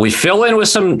we fill in with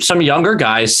some younger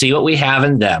guys, see what we have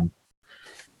in them.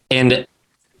 And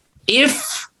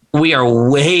if we are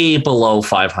way below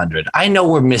 500, I know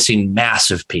we're missing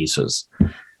massive pieces,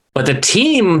 but the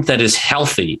team that is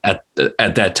healthy at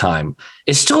that time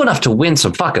is still enough to win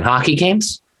some fucking hockey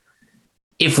games.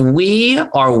 If we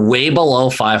are way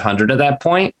below 500 at that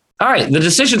point, all right, the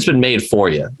decision's been made for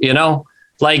you. You know,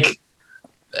 like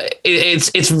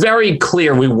it's very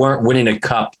clear we weren't winning a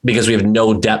cup because we have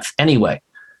no depth anyway.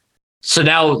 So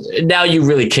now you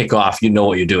really kick off. You know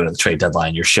what you're doing at the trade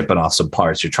deadline. You're shipping off some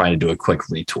parts. You're trying to do a quick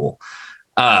retool.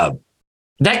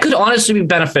 That could honestly be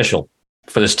beneficial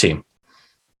for this team.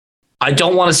 I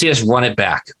don't want to see us run it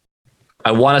back.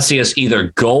 I want to see us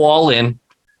either go all in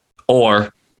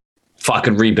or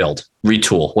fucking rebuild,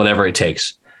 retool, whatever it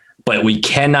takes. But we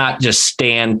cannot just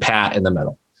stand pat in the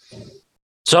middle.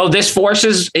 So this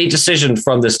forces a decision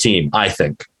from this team, I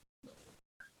think.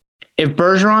 If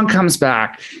Bergeron comes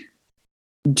back,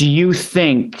 do you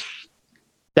think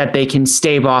that they can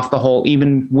stave off the hole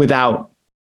even without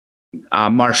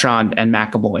Marchand and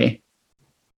McAvoy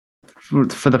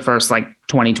for the first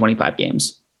 20, 25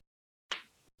 games?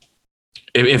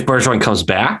 If Bergeron comes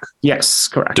back? Yes,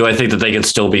 correct. Do I think that they can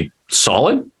still be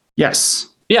solid? Yes.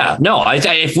 Yeah, no.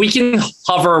 If we can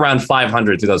hover around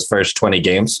 500 through those first 20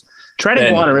 games.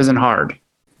 Treading water isn't hard.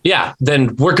 Yeah,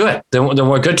 then we're good. Then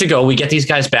we're good to go. We get these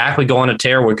guys back. We go on a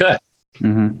tear. We're good.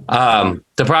 Mm-hmm.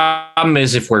 The problem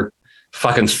is if we're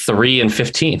fucking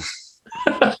 3-15.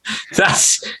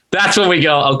 That's when we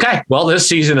go, okay, well, this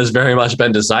season has very much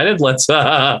been decided. Let's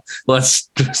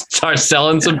start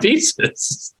selling some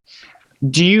pieces.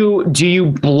 Do you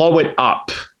blow it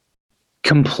up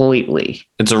completely?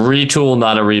 It's a retool,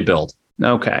 not a rebuild.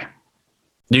 Okay.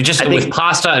 You just with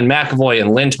Pasta and McAvoy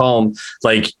and Lindholm,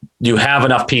 you have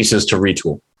enough pieces to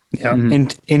retool. Yeah.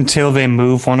 And until they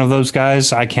move one of those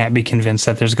guys, I can't be convinced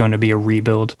that there's going to be a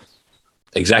rebuild.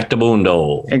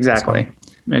 Exactamundo. Exactly.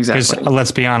 Because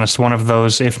let's be honest, one of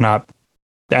those, if not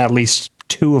at least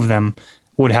two of them,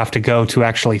 would have to go to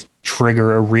actually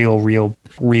trigger a real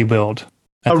rebuild.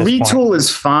 A retool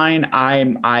is fine.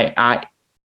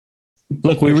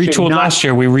 Look, we retooled last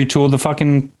year. We retooled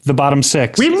the bottom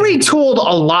 6. We've retooled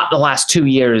a lot the last 2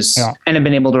 years and have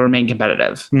been able to remain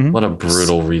competitive. Mm-hmm. What a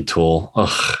brutal retool.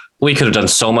 Ugh. We could have done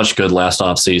so much good last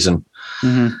offseason.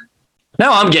 Mm-hmm.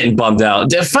 Now I'm getting bummed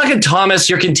out. Fucking Thomas,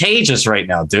 you're contagious right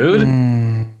now, dude.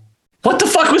 What the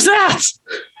fuck was that?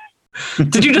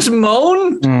 Did you just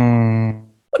moan?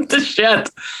 What the shit?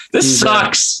 This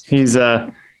sucks. He's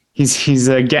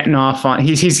getting off on.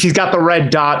 He's got the red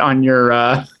dot on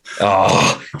your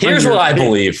Here's what I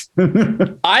believe.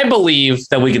 I believe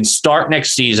that we can start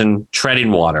next season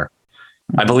treading water.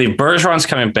 I believe Bergeron's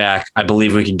coming back. I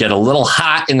believe we can get a little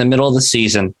hot in the middle of the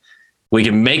season. We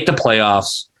can make the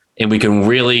playoffs, and we can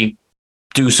really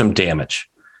do some damage.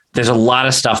 There's a lot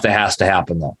of stuff that has to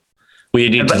happen, though. We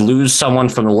need to lose someone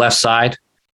from the left side.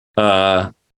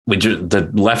 The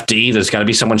left D. There's got to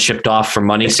be someone shipped off for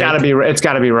money. It's got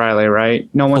to be Riley, right?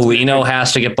 No one. Foligno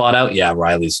has to get bought out. Yeah,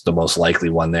 Riley's the most likely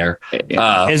one there.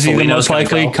 Is he the most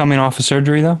likely coming off of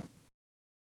surgery, though?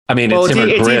 I mean, it's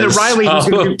either Riley who's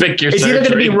going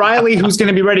to be Riley who's going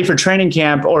to be ready for training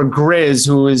camp, or Grizz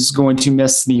who is going to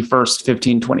miss the first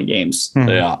 15, 20 games. Mm-hmm.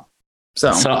 Yeah.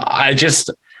 So I just,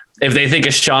 if they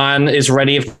think Sean is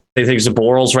ready, if they think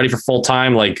Zaboral's ready for full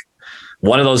time, like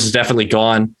one of those is definitely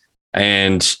gone.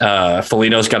 And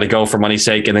Foligno's got to go for money's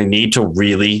sake, and they need to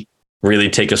really, really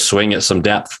take a swing at some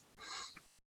depth.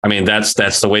 I mean,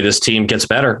 that's the way this team gets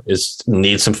better, is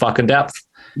need some fucking depth.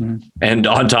 Mm-hmm. And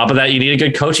on top of that, you need a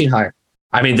good coaching hire.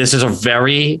 I mean, this is a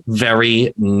very,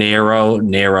 very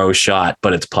narrow shot,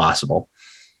 but it's possible.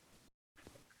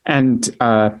 And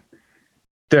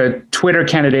the Twitter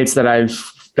candidates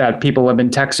that people have been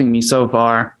texting me so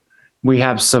far, we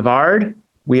have Savard,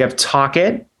 we have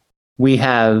Tocchet, we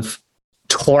have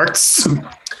Torts.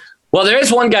 Well, there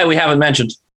is one guy we haven't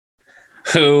mentioned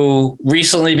who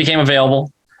recently became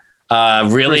available.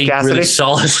 Really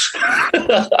solid.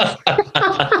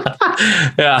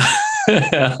 Yeah.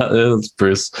 It's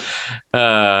Bruce.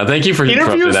 Thank you for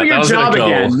interview for your job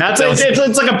again.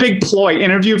 It's like a big ploy.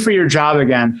 Interview for your job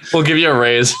again. We'll give you a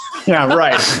raise. Yeah,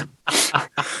 right.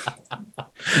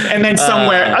 And then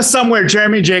somewhere,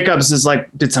 Jeremy Jacobs is like,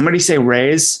 did somebody say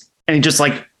raise? And he just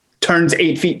like turns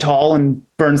 8 feet tall and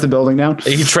burns the building down.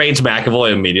 He trades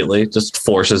McAvoy immediately, just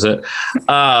forces it.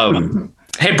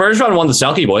 Hey, Bergeron won the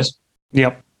Selke, boys.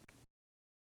 Yep.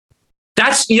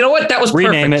 You know what? That was perfect.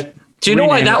 Rename it. Do you know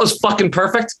why that was fucking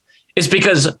perfect? It's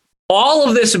because all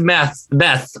of this mess,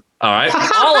 all right?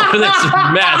 All of this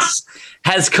mess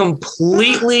has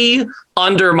completely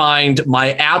undermined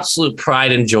my absolute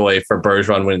pride and joy for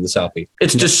Bergeron winning the Selke.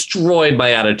 It's destroyed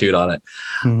my attitude on it.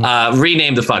 Mm-hmm.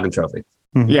 Rename the fucking trophy.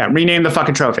 Mm-hmm. Yeah, rename the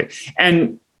fucking trophy.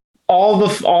 And all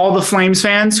the Flames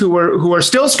fans who are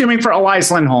still screaming for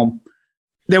Elias Lindholm,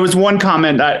 there was one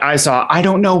comment that I saw. I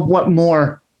don't know what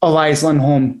more Elias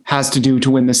Lindholm has to do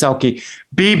to win the Selke.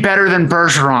 Be better than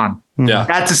Bergeron. Yeah,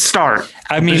 that's a start.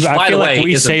 I mean, I feel like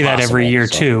we say that every year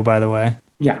too. By the way,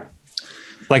 yeah,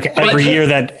 like every year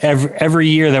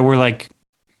that we're like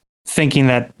thinking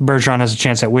that Bergeron has a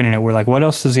chance at winning it, we're like, what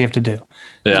else does he have to do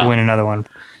to win another one?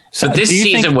 So this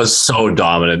season was so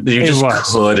dominant. You just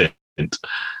couldn't.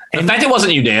 The fact it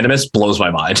wasn't unanimous blows my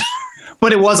mind.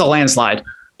 But it was a landslide.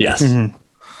 Yes. Mm-hmm.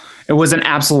 It was an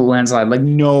absolute landslide. Like,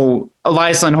 no,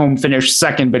 Elias Lindholm finished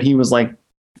second, but he was like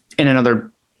in another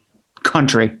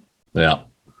country. Yeah.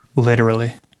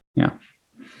 Literally. Yeah.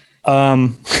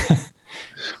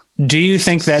 Do you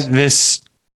think that this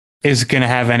is going to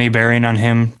have any bearing on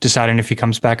him deciding if he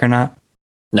comes back or not?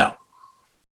 No.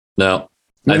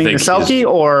 Winning the Selke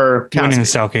or winning the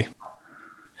Selke?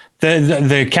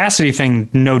 The Cassidy thing,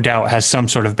 no doubt, has some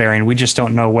sort of bearing. We just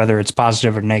don't know whether it's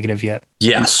positive or negative yet.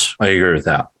 Yes, I agree with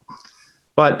that.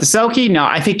 But the Selke, no,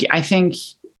 I think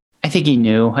he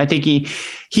knew. I think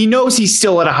he knows he's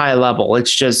still at a high level.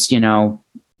 It's just,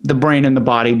 the brain and the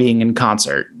body being in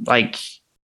concert. Like,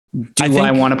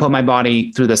 I want to put my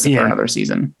body through this for another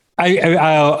season?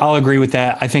 I'll agree with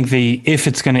that. I think if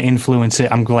it's going to influence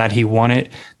it, I'm glad he won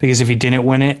it, because if he didn't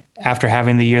win it after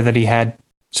having the year that he had,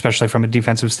 especially from a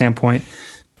defensive standpoint,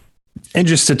 and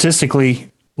just statistically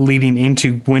leading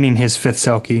into winning his fifth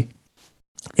Selke,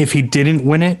 if he didn't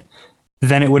win it,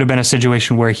 then it would have been a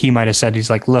situation where he might have said, he's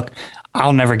like, look,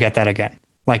 I'll never get that again.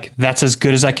 Like, that's as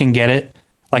good as I can get it.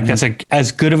 Like, that's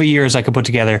as good of a year as I could put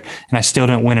together, and I still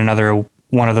didn't win another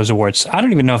one of those awards. I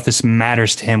don't even know if this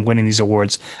matters to him winning these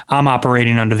awards. I'm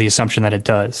operating under the assumption that it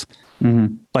does.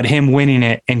 Mm-hmm. But him winning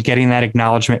it and getting that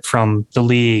acknowledgement from the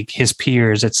league, his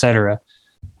peers, etc.,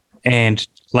 and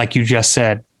like you just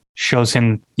said, shows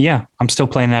him, I'm still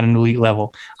playing at an elite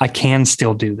level. I can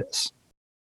still do this.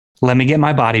 Let me get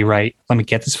my body right. Let me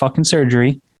get this fucking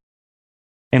surgery,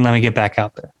 and let me get back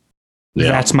out there.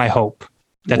 Yeah. That's my hope.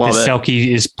 That this Selke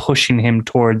is pushing him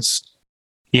towards,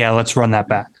 let's run that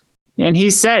back. And he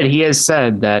has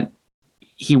said that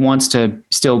he wants to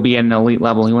still be at an elite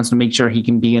level. He wants to make sure he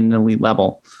can be at an elite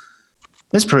level.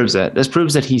 This proves it. This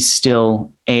proves that he's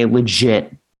still a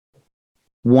legit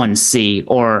 1C,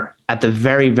 or at the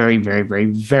very, very, very, very,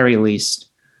 very least,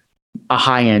 a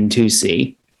high-end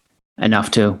 2C, enough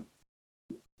to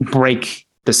break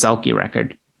the Selke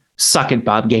record. Suck it,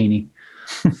 Bob Gainey.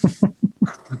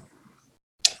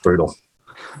 Brutal.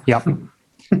 Yep.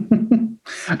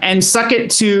 And suck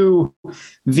it to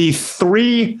the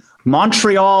 3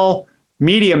 Montreal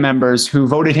media members who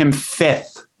voted him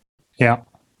 5th. Yeah.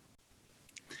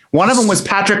 One of them was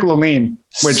Patrick Lalline,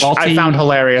 which I found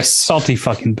hilarious. Salty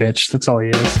fucking bitch. That's all he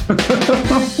is.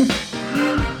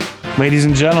 Ladies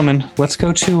and gentlemen, let's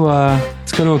go to a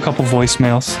couple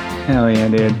voicemails. Hell yeah,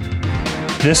 dude.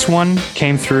 This one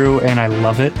came through and I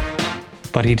love it,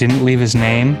 but he didn't leave his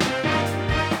name.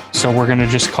 So we're going to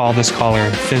just call this caller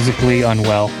physically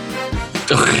unwell.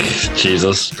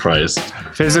 Jesus Christ.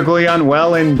 Physically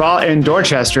unwell in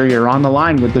Dorchester. You're on the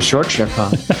line with the Short Shift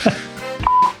Pod.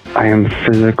 I am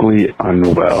physically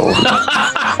unwell.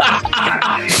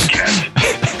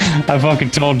 I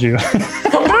fucking told you.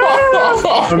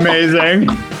 Amazing.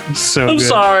 So I'm good.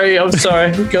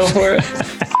 sorry. Go for it.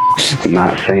 I'm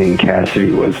not saying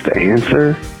Cassidy was the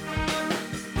answer,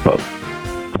 but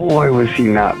boy, was he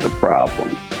not the problem.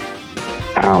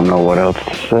 I don't know what else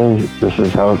to say. This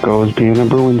is how it goes being a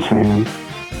Bruins fan.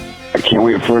 I can't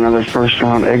wait for another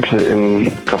first-round exit in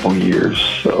a couple years,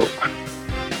 so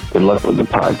good luck with the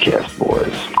podcast,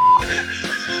 boys.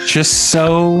 Just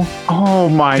so Oh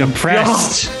my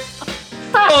depressed. God.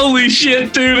 Holy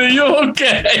shit, dude. Are you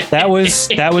okay? That was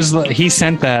he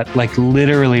sent that like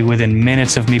literally within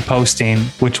minutes of me posting,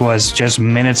 which was just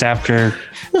minutes after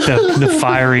the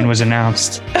firing was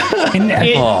announced. And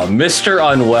Oh,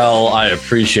 Mr. Unwell, I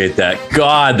appreciate that.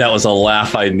 God, that was a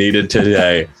laugh I needed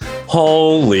today.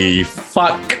 Holy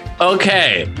fuck.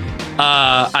 Okay.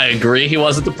 I agree he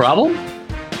wasn't the problem.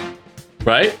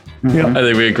 Right? Yeah. I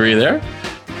think we agree there.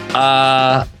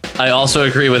 I also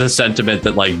agree with the sentiment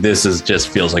that like this is just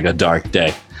feels like a dark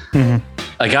day. Mhm.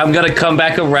 Like I'm gonna come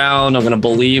back around. I'm gonna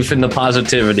believe in the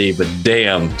positivity, but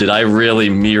damn, did I really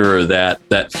mirror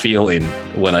that feeling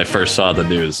when I first saw the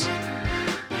news?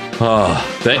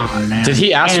 man. Did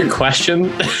he ask your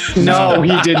question? No,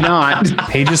 he did not.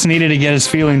 he just needed to get his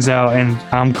feelings out, and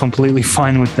I'm completely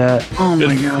fine with that. Oh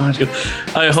my God.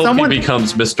 I hope Someone- he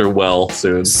becomes Mr. Well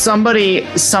soon. Somebody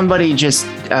just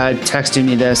texted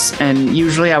me this, and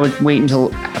usually I would wait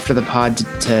until after the pod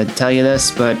to tell you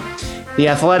this, but The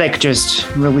Athletic just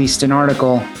released an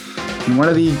article, and one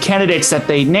of the candidates that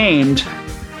they named,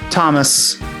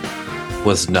 Thomas,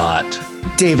 Was not.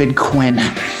 David Quinn.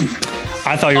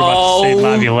 I thought you were about to say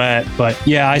Laviolette, but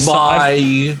yeah, I saw.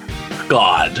 My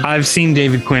God. I've seen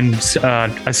David Quinn.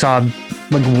 I saw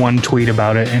like one tweet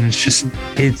about it, and it's just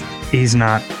he's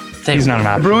not an The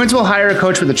option. Bruins will hire a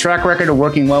coach with a track record of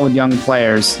working well with young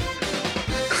players.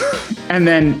 And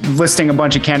then listing a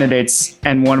bunch of candidates,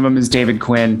 and one of them is David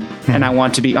Quinn, and I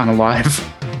want to be unalive.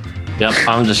 Yep.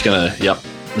 I'm just gonna. Yep.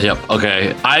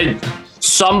 Okay.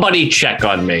 Somebody check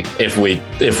on me if we.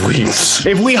 If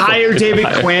we hire David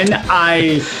Quinn,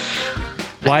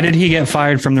 Why did he get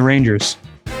fired from the Rangers?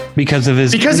 Because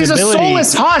he's a inability-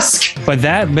 soulless husk. But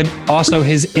also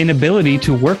his inability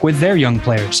to work with their young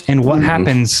players. And what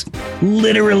happens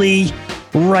literally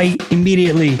right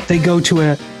immediately? They go to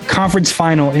a conference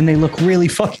final and they look really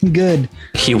fucking good.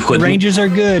 He The would. Rangers are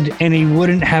good, and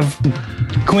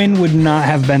Quinn would not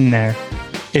have been there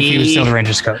if he was still the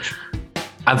Rangers coach.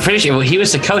 I'm pretty sure he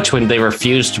was the coach when they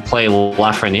refused to play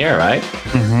Lafreniere, right?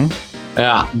 Mm-hmm.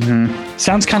 Yeah.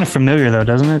 Sounds kind of familiar though,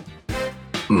 doesn't it?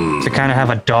 To kind of have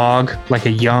a dog, like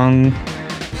a young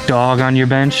dog on your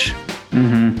bench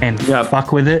and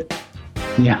fuck with it.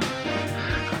 Yeah.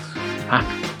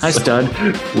 Hi, stud.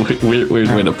 Weird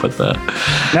way to put that.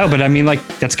 No, but I mean, like,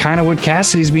 that's kind of what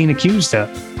Cassidy's being accused of.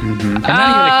 And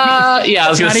Yeah, I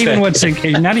was gonna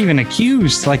say. not even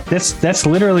accused. Like, that's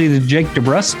literally the Jake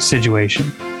DeBrusk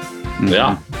situation.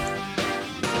 Yeah.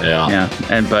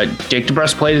 But Jake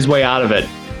DeBrusk played his way out of it.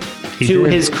 He To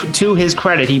did. his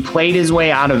credit, he played his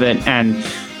way out of it, and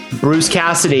Bruce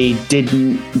Cassidy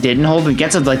didn't hold it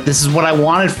against him. Like, this is what I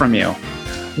wanted from you,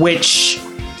 which,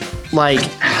 like,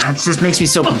 it just makes me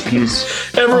so confused.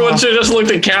 Everyone should have just looked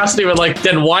at Cassidy and like,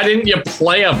 then why didn't you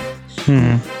play him?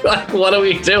 Like, what do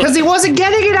we do? Because he wasn't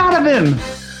getting it out of him.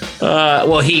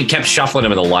 Well, he kept shuffling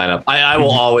him in the lineup. I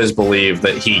will always believe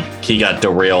that he got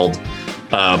derailed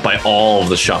by all of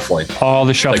the shuffling. All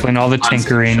the shuffling, all the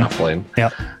tinkering. Shuffling.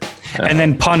 Yep. And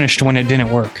then punished when it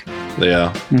didn't work.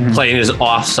 Yeah. Playing his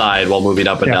offside while moving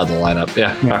up and down the lineup.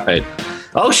 Yeah. All right.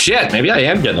 Oh shit. Maybe I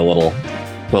am getting a little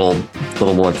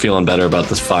more feeling better about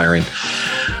this firing.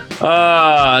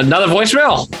 Another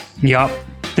voicemail. Yep.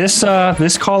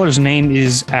 This caller's name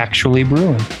is actually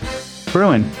Bruin.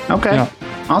 Bruin. Okay. Yeah.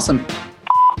 Awesome.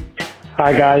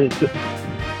 Hi guys,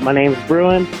 my name's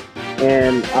Bruin,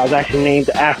 and I was actually named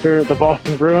after the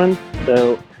Boston Bruins,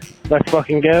 so Let's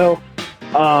fucking go.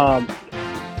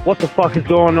 What the fuck is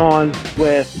going on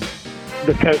with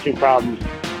the coaching problems?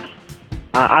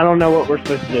 I don't know what we're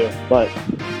supposed to do, but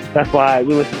that's why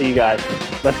we listen to you guys.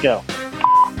 Let's go.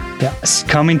 Yeah, it's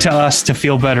coming to us to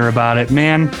feel better about it.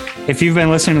 Man, if you've been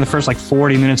listening to the first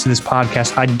 40 minutes of this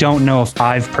podcast, I don't know if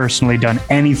I've personally done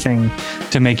anything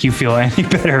to make you feel any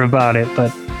better about it,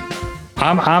 but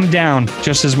I'm down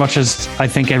just as much as I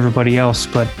think everybody else.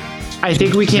 But I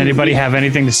think we can. Does anybody have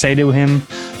anything to say to him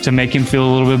to make him feel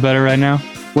a little bit better right now?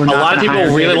 A lot of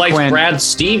people really like Brad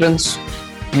Stevens.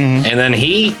 Mm-hmm. And then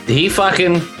he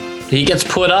gets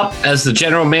put up as the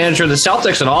general manager of the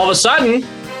Celtics, and all of a sudden,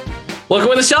 look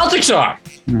where the Celtics are.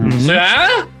 Mm-hmm.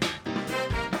 So,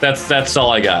 that's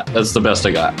all I got. That's the best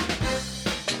I got.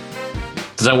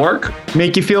 Does that work?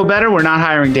 Make you feel better? We're not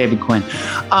hiring David Quinn.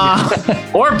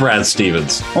 Or Brad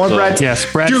Stevens. Or Brad. Yes,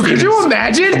 Brad Dude, Stevens. could you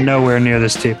imagine? Nowhere near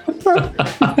this team.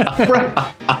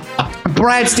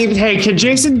 Brad Stevens. Hey, can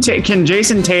Jason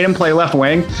Tatum play left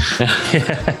wing?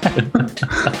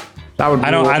 That would.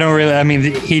 I don't really. I mean,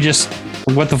 he just.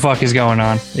 What the fuck is going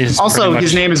on? Also,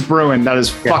 his name is Bruin. That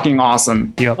is fucking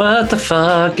awesome. Yep. What the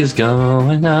fuck is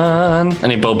going on?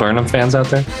 Any Bo Burnham fans out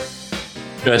there?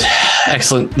 Good.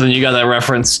 Excellent. Then you got that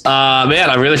reference. Man,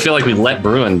 I really feel like we let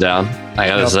Bruin down. I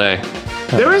gotta say.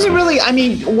 There isn't really.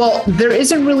 There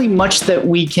isn't really much that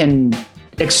we can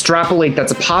extrapolate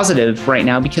that's a positive right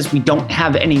now because we don't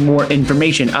have any more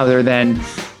information other than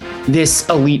this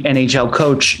elite NHL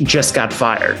coach just got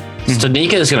fired.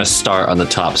 Stanika is going to start on the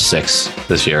top 6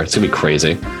 this year. It's going to be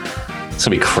crazy. It's going to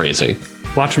be crazy.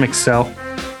 Watch him excel.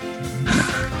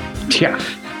 Yeah.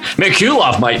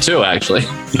 Mikulov might too, actually.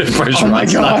 Oh my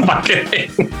God.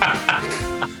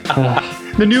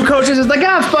 The new coach is like,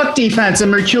 fuck defense.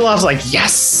 And Merkulov's like,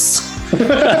 yes.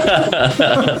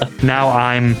 Now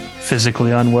I'm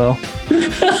physically unwell.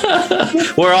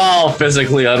 We're all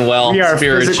physically unwell. We are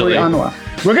spiritually physically unwell.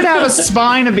 We're going to have a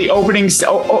spine of the opening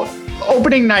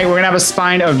night. We're going to have a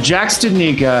spine of Jack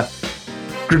Studnicka,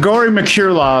 Grigory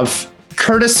Merkulov,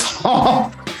 Curtis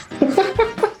Hall.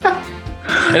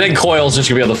 And then Coyle's just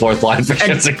going to be on the 4th line for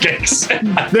shits and kicks.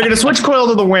 They're going to switch Coyle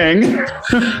to the wing.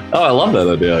 Oh, I love that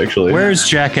idea, actually. Where's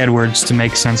Jack Edwards to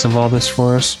make sense of all this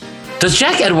for us? Does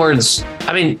Jack Edwards,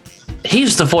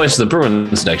 he's the voice of the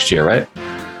Bruins next year, right?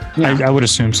 Yeah. I would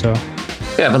assume so.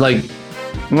 Yeah, but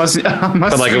unless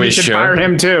are we should sure? fire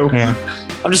him too. Yeah.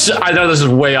 I know this is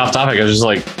way off topic. I was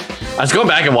going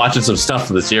back and watching some stuff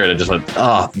from this year and I just went,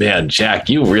 oh man, Jack,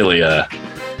 you really,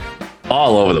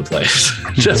 all over the place.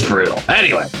 Just brutal.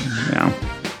 Anyway. Yeah.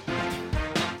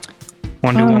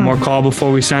 Want to do one more call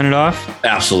before we sign it off?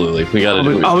 Absolutely. We got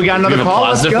another call.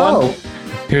 Let's go.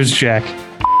 Here's Jack.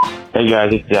 Hey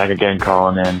guys, it's Jack again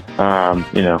calling in.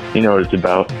 You know what it's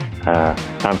about.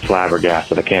 I'm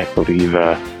flabbergasted. I can't believe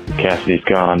Cassidy's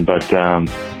gone. But I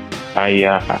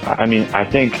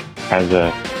think as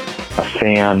a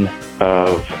fan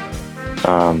of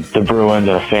the Bruins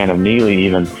and a fan of Neely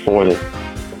even before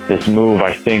this move,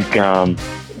 I think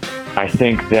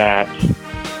that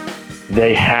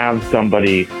they have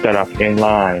somebody set up in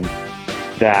line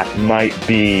that might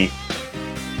be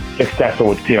successful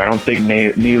with the team. I don't think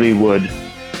Neely would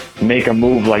make a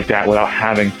move like that without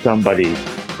having somebody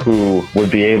who would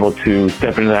be able to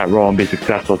step into that role and be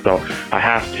successful. So I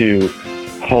have to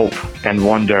hope and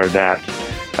wonder that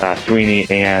Sweeney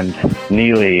and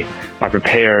Neely are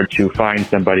prepared to find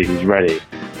somebody who's ready.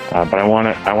 But I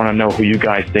want to know who you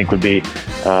guys think would be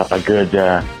a good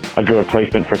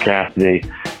replacement for Cassidy.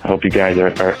 I hope you guys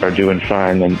are doing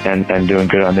fine and doing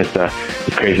good on this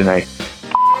crazy night.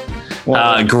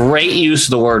 Great use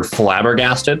of the word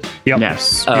flabbergasted. Yep.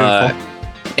 Yes.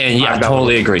 And yeah, I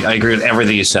totally agree. I agree with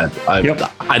everything you said.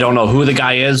 I don't know who the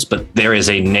guy is, but there is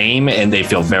a name and they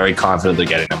feel very confident they're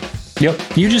getting him.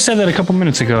 Yep. You just said that a couple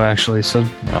minutes ago, actually. So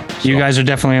you guys are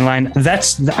definitely in line.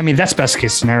 That's best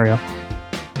case scenario.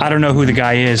 I don't know who the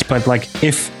guy is, but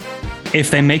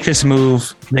if they make this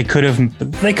move, they could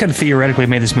have theoretically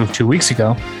made this move 2 weeks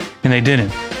ago and they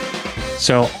didn't.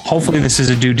 So hopefully this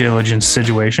is a due diligence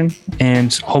situation,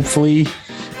 and hopefully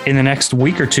in the next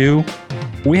week or two,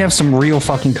 we have some real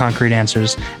fucking concrete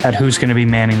answers at who's going to be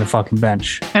manning the fucking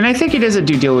bench. And I think it is a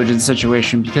due diligence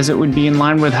situation because it would be in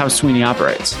line with how Sweeney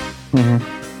operates.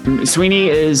 Mm-hmm. Sweeney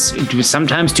is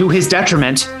sometimes to his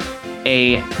detriment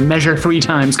a measure 3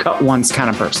 times, cut once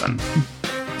kind of person.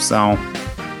 So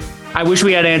I wish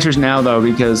we had answers now though,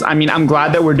 because I'm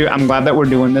glad that we're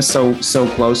doing this so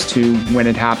close to when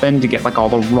it happened to get all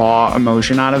the raw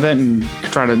emotion out of it and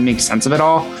try to make sense of it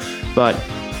all. But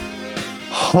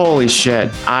holy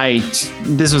shit,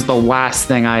 this was the last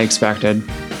thing I expected.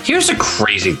 Here's a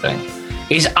crazy thing.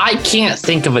 is I can't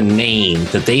think of a name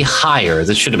that they hire.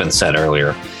 This should have been said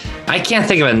earlier. I can't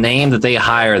think of a name that they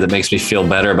hire that makes me feel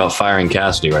better about firing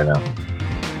Cassidy right now.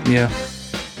 Yeah.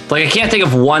 Like, I can't think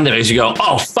of one that makes you go,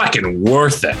 oh, fucking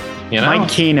worth it. You know? Mike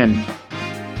Keenan.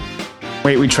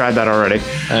 Wait, we tried that already.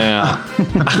 Yeah.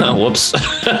 Whoops.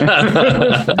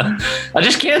 I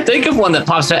just can't think of one that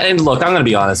pops out. And look, I'm going to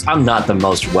be honest. I'm not the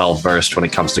most well-versed when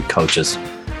it comes to coaches.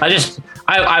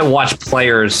 I watch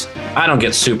players. I don't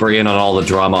get super in on all the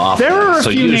drama off. There were a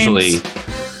few usually names.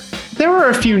 There were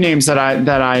a few names that I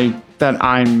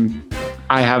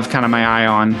have kind of my eye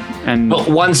on, and but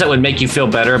ones that would make you feel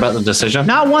better about the decision.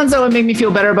 not ones that would make me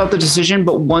feel better about the decision,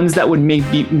 but ones that would make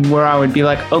me where I would be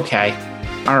like, okay,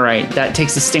 all right, that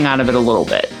takes the sting out of it a little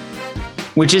bit.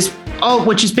 Which is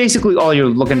basically all you're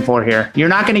looking for here. You're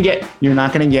not gonna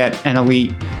get an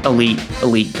elite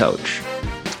coach.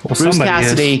 Well, Bruce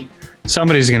Cassidy.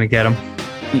 Somebody's going to get him.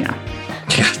 Yeah.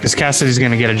 Because Cassidy's going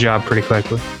to get a job pretty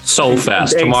quickly. So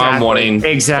fast. Tomorrow morning.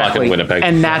 Exactly. Fucking Winnipeg.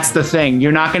 And that's the thing.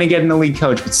 You're not going to get an elite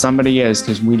coach, but somebody is,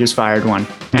 because we just fired one.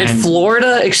 Did And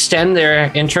Florida extend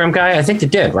their interim guy? I think they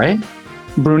did, right?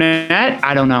 Brunette?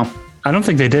 I don't know. I don't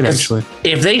think they did, actually.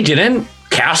 If they didn't,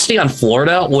 Cassidy on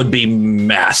Florida would be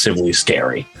massively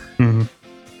scary. Mm-hmm.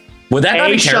 Would that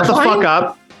not be Shut terrifying?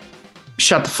 the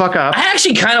fuck up. I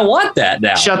actually kind of want that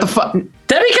now. Shut the fuck.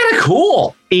 That'd be kind of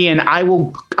cool. Ian, I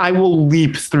will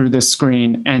leap through this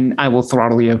screen and I will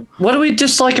throttle you. What do we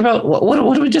dislike about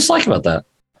what do we dislike about that?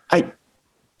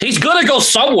 He's gonna go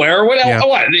somewhere. What? Yeah.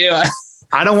 What? Yeah.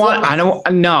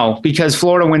 No, because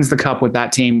Florida wins the cup with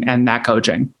that team and that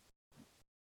coaching.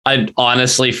 I'd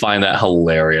honestly find that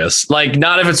hilarious. Like,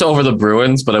 not if it's over the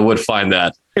Bruins, but I would find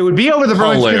that. It would be over the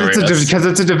Bruins Hilarious. because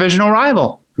it's a divisional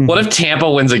rival. What if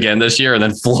Tampa wins again this year and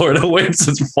then Florida wins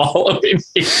its following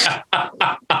year?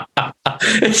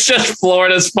 It's just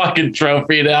Florida's fucking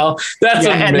trophy now. That's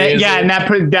amazing. And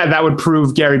that would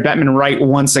prove Gary Bettman right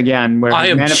once again. Where I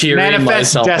am cheering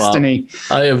myself destiny.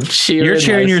 Up. I am cheering. You're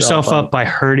cheering myself yourself up by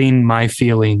hurting my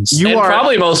feelings. You and are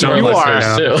probably most of our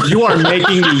listeners too. You are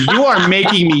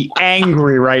making me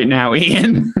angry right now,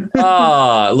 Ian.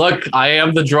 Look, I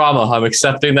am the drama. I'm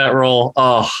accepting that role.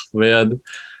 Oh man.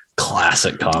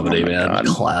 Classic comedy, man. God.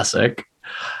 Classic.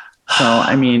 So,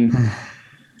 I mean,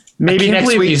 maybe I can't next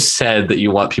believe week. you said that you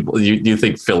want people. You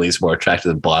think Philly's more attractive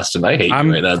than Boston. I hate you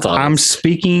right now. I'm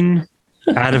speaking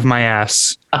out of my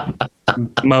ass,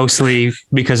 mostly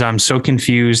because I'm so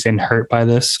confused and hurt by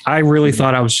this. I really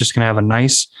thought I was just going to have a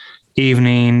nice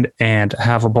evening and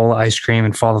have a bowl of ice cream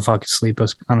and fall the fuck asleep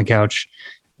on the couch.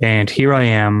 And here I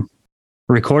am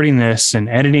recording this and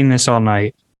editing this all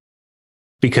night,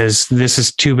 because this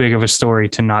is too big of a story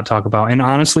to not talk about. And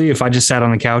honestly, if I just sat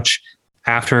on the couch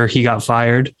after he got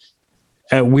fired,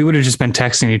 we would have just been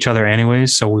texting each other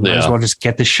anyways. So we might as well just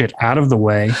get this shit out of the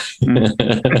way. me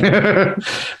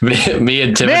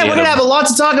and Tiffany. Man, we're going to have a lot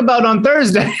to talk about on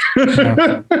Thursday.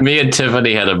 Me and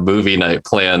Tiffany had a movie night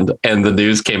planned and the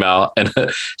news came out and I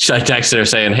texted her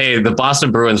saying, hey, the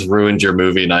Boston Bruins ruined your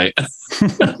movie night.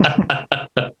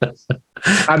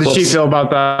 How did she feel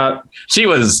about that? She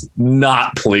was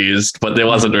not pleased, but it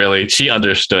wasn't really. She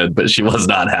understood, but she was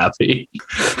not happy.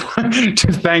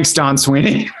 Thanks, Don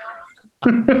Sweeney.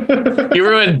 You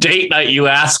ruined date night, you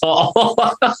asshole.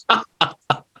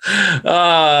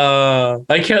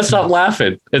 I can't stop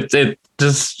laughing. It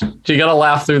just, you gotta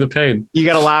laugh through the pain. You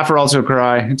got to laugh or else you'll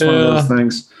cry. It's one of those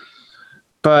things.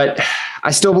 But I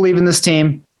still believe in this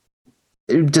team,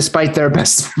 despite their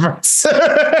best efforts.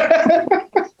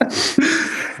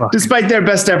 Despite their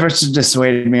best efforts to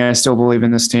dissuade me, I still believe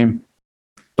in this team.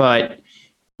 But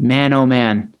man, oh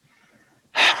man,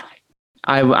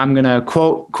 I'm gonna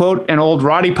quote an old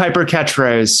Roddy Piper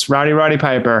catchphrase. Roddy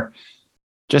Piper.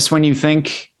 Just when you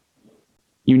think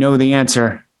you know the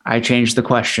answer, I change the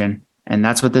question, and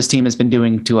that's what this team has been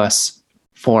doing to us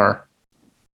for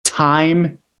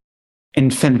time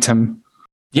infinitum.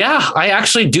 Yeah, I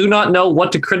actually do not know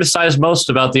what to criticize most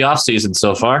about the offseason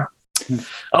so far.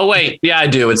 Oh, wait. Yeah, I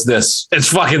do. It's this. It's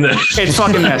fucking this. It's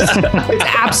fucking this. It's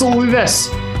absolutely this.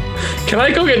 Can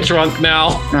I go get drunk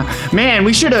now? Man,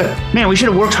 we should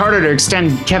have worked harder to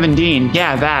extend Kevin Dean.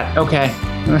 Yeah, that. Okay.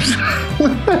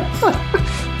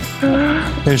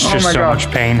 There's just so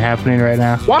much pain happening right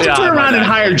now. Watch him turn around and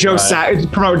hire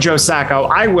promote Joe Sacco.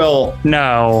 I will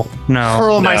No.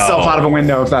 hurl myself out of a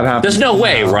window if that happens. There's no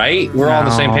way, right? We're all on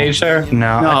the same page there?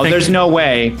 No, there's no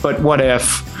way. But what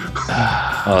if?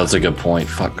 Oh, that's a good point.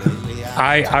 Fuck.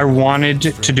 I wanted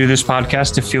to do this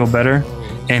podcast to feel better,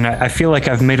 and I feel like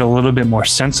I've made a little bit more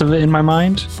sense of it in my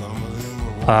mind.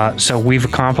 So we've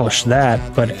accomplished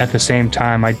that, but at the same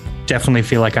time, I definitely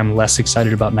feel like I'm less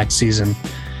excited about next season.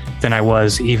 than I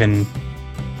was even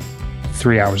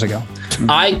 3 hours ago.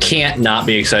 I can't not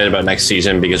be excited about next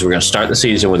season because we're going to start the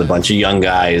season with a bunch of young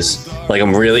guys. Like,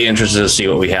 I'm really interested to see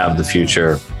what we have in the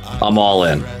future. I'm all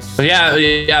in. But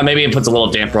yeah, maybe it puts a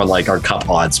little damper on like our cup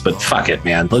odds, but fuck it,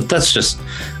 man. I'm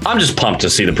just pumped to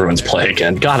see the Bruins play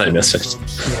again. God, I miss it.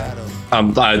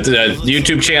 The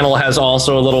YouTube channel has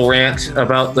also a little rant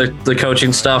about the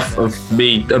coaching stuff of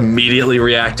me immediately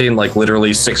reacting, like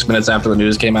literally 6 minutes after the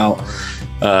news came out.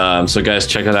 So guys,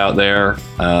 check it out there.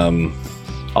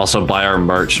 Also buy our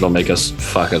merch. It'll make us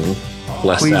fucking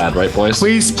less sad, right, boys?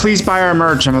 Please buy our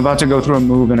merch. I'm about to go through a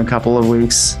move in a couple of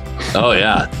weeks. Oh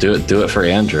yeah, do it for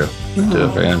Andrew. Do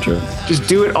it for Andrew. Just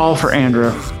do it all for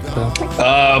Andrew.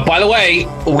 By the way,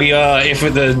 we if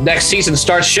the next season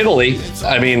starts shittily,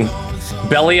 I mean,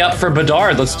 belly up for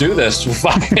Bedard. Let's do this.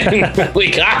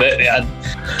 We got it, man.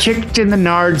 Kicked in the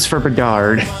nards for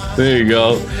Bedard. There you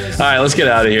go. All right, let's get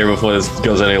out of here before this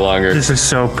goes any longer. This is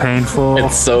so painful.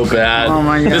 It's so bad. Oh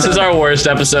my God. This is our worst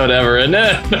episode ever, isn't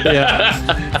it?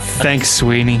 Yeah. Thanks,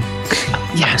 Sweeney.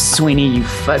 Yeah, Sweeney, you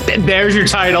there's your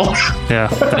title. Yeah,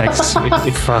 thanks,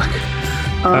 Sweeney. Fuck.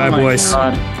 All right, boys.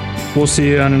 God. We'll see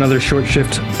you on another Short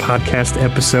Shift podcast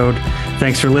episode.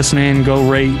 Thanks for listening. Go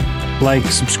rate, like,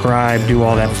 subscribe, do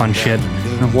all that fun shit.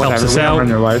 Helps us out. On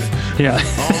your life. Yeah.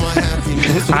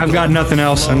 I've got nothing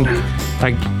else, and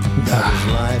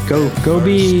go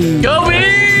Bees. Go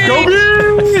Bees! Go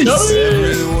Bees!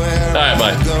 All right,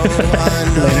 bye.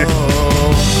 Later.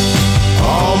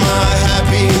 All my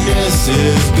happiness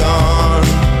is gone.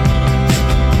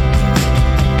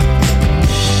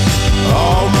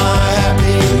 All my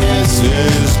happiness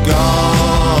is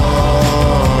gone.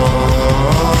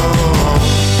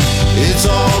 It's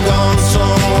all gone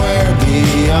somewhere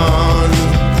beyond.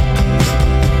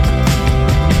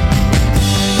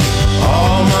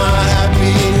 All my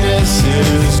happiness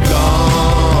is gone.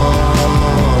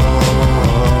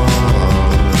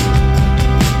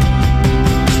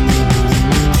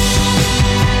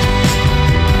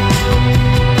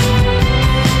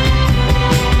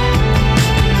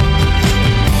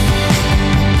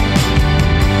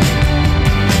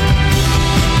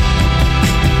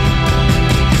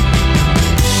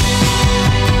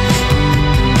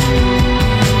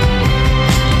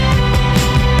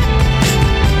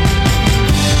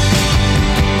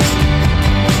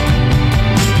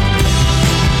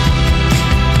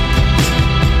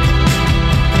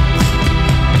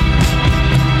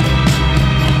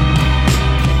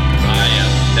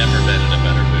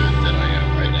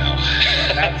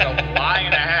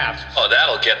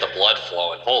 Get the blood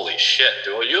flowing. Holy shit.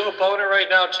 Do you have a boner right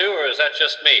now too, or is that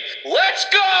just me? Let's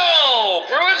go!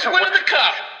 Bruins winning the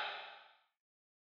cup!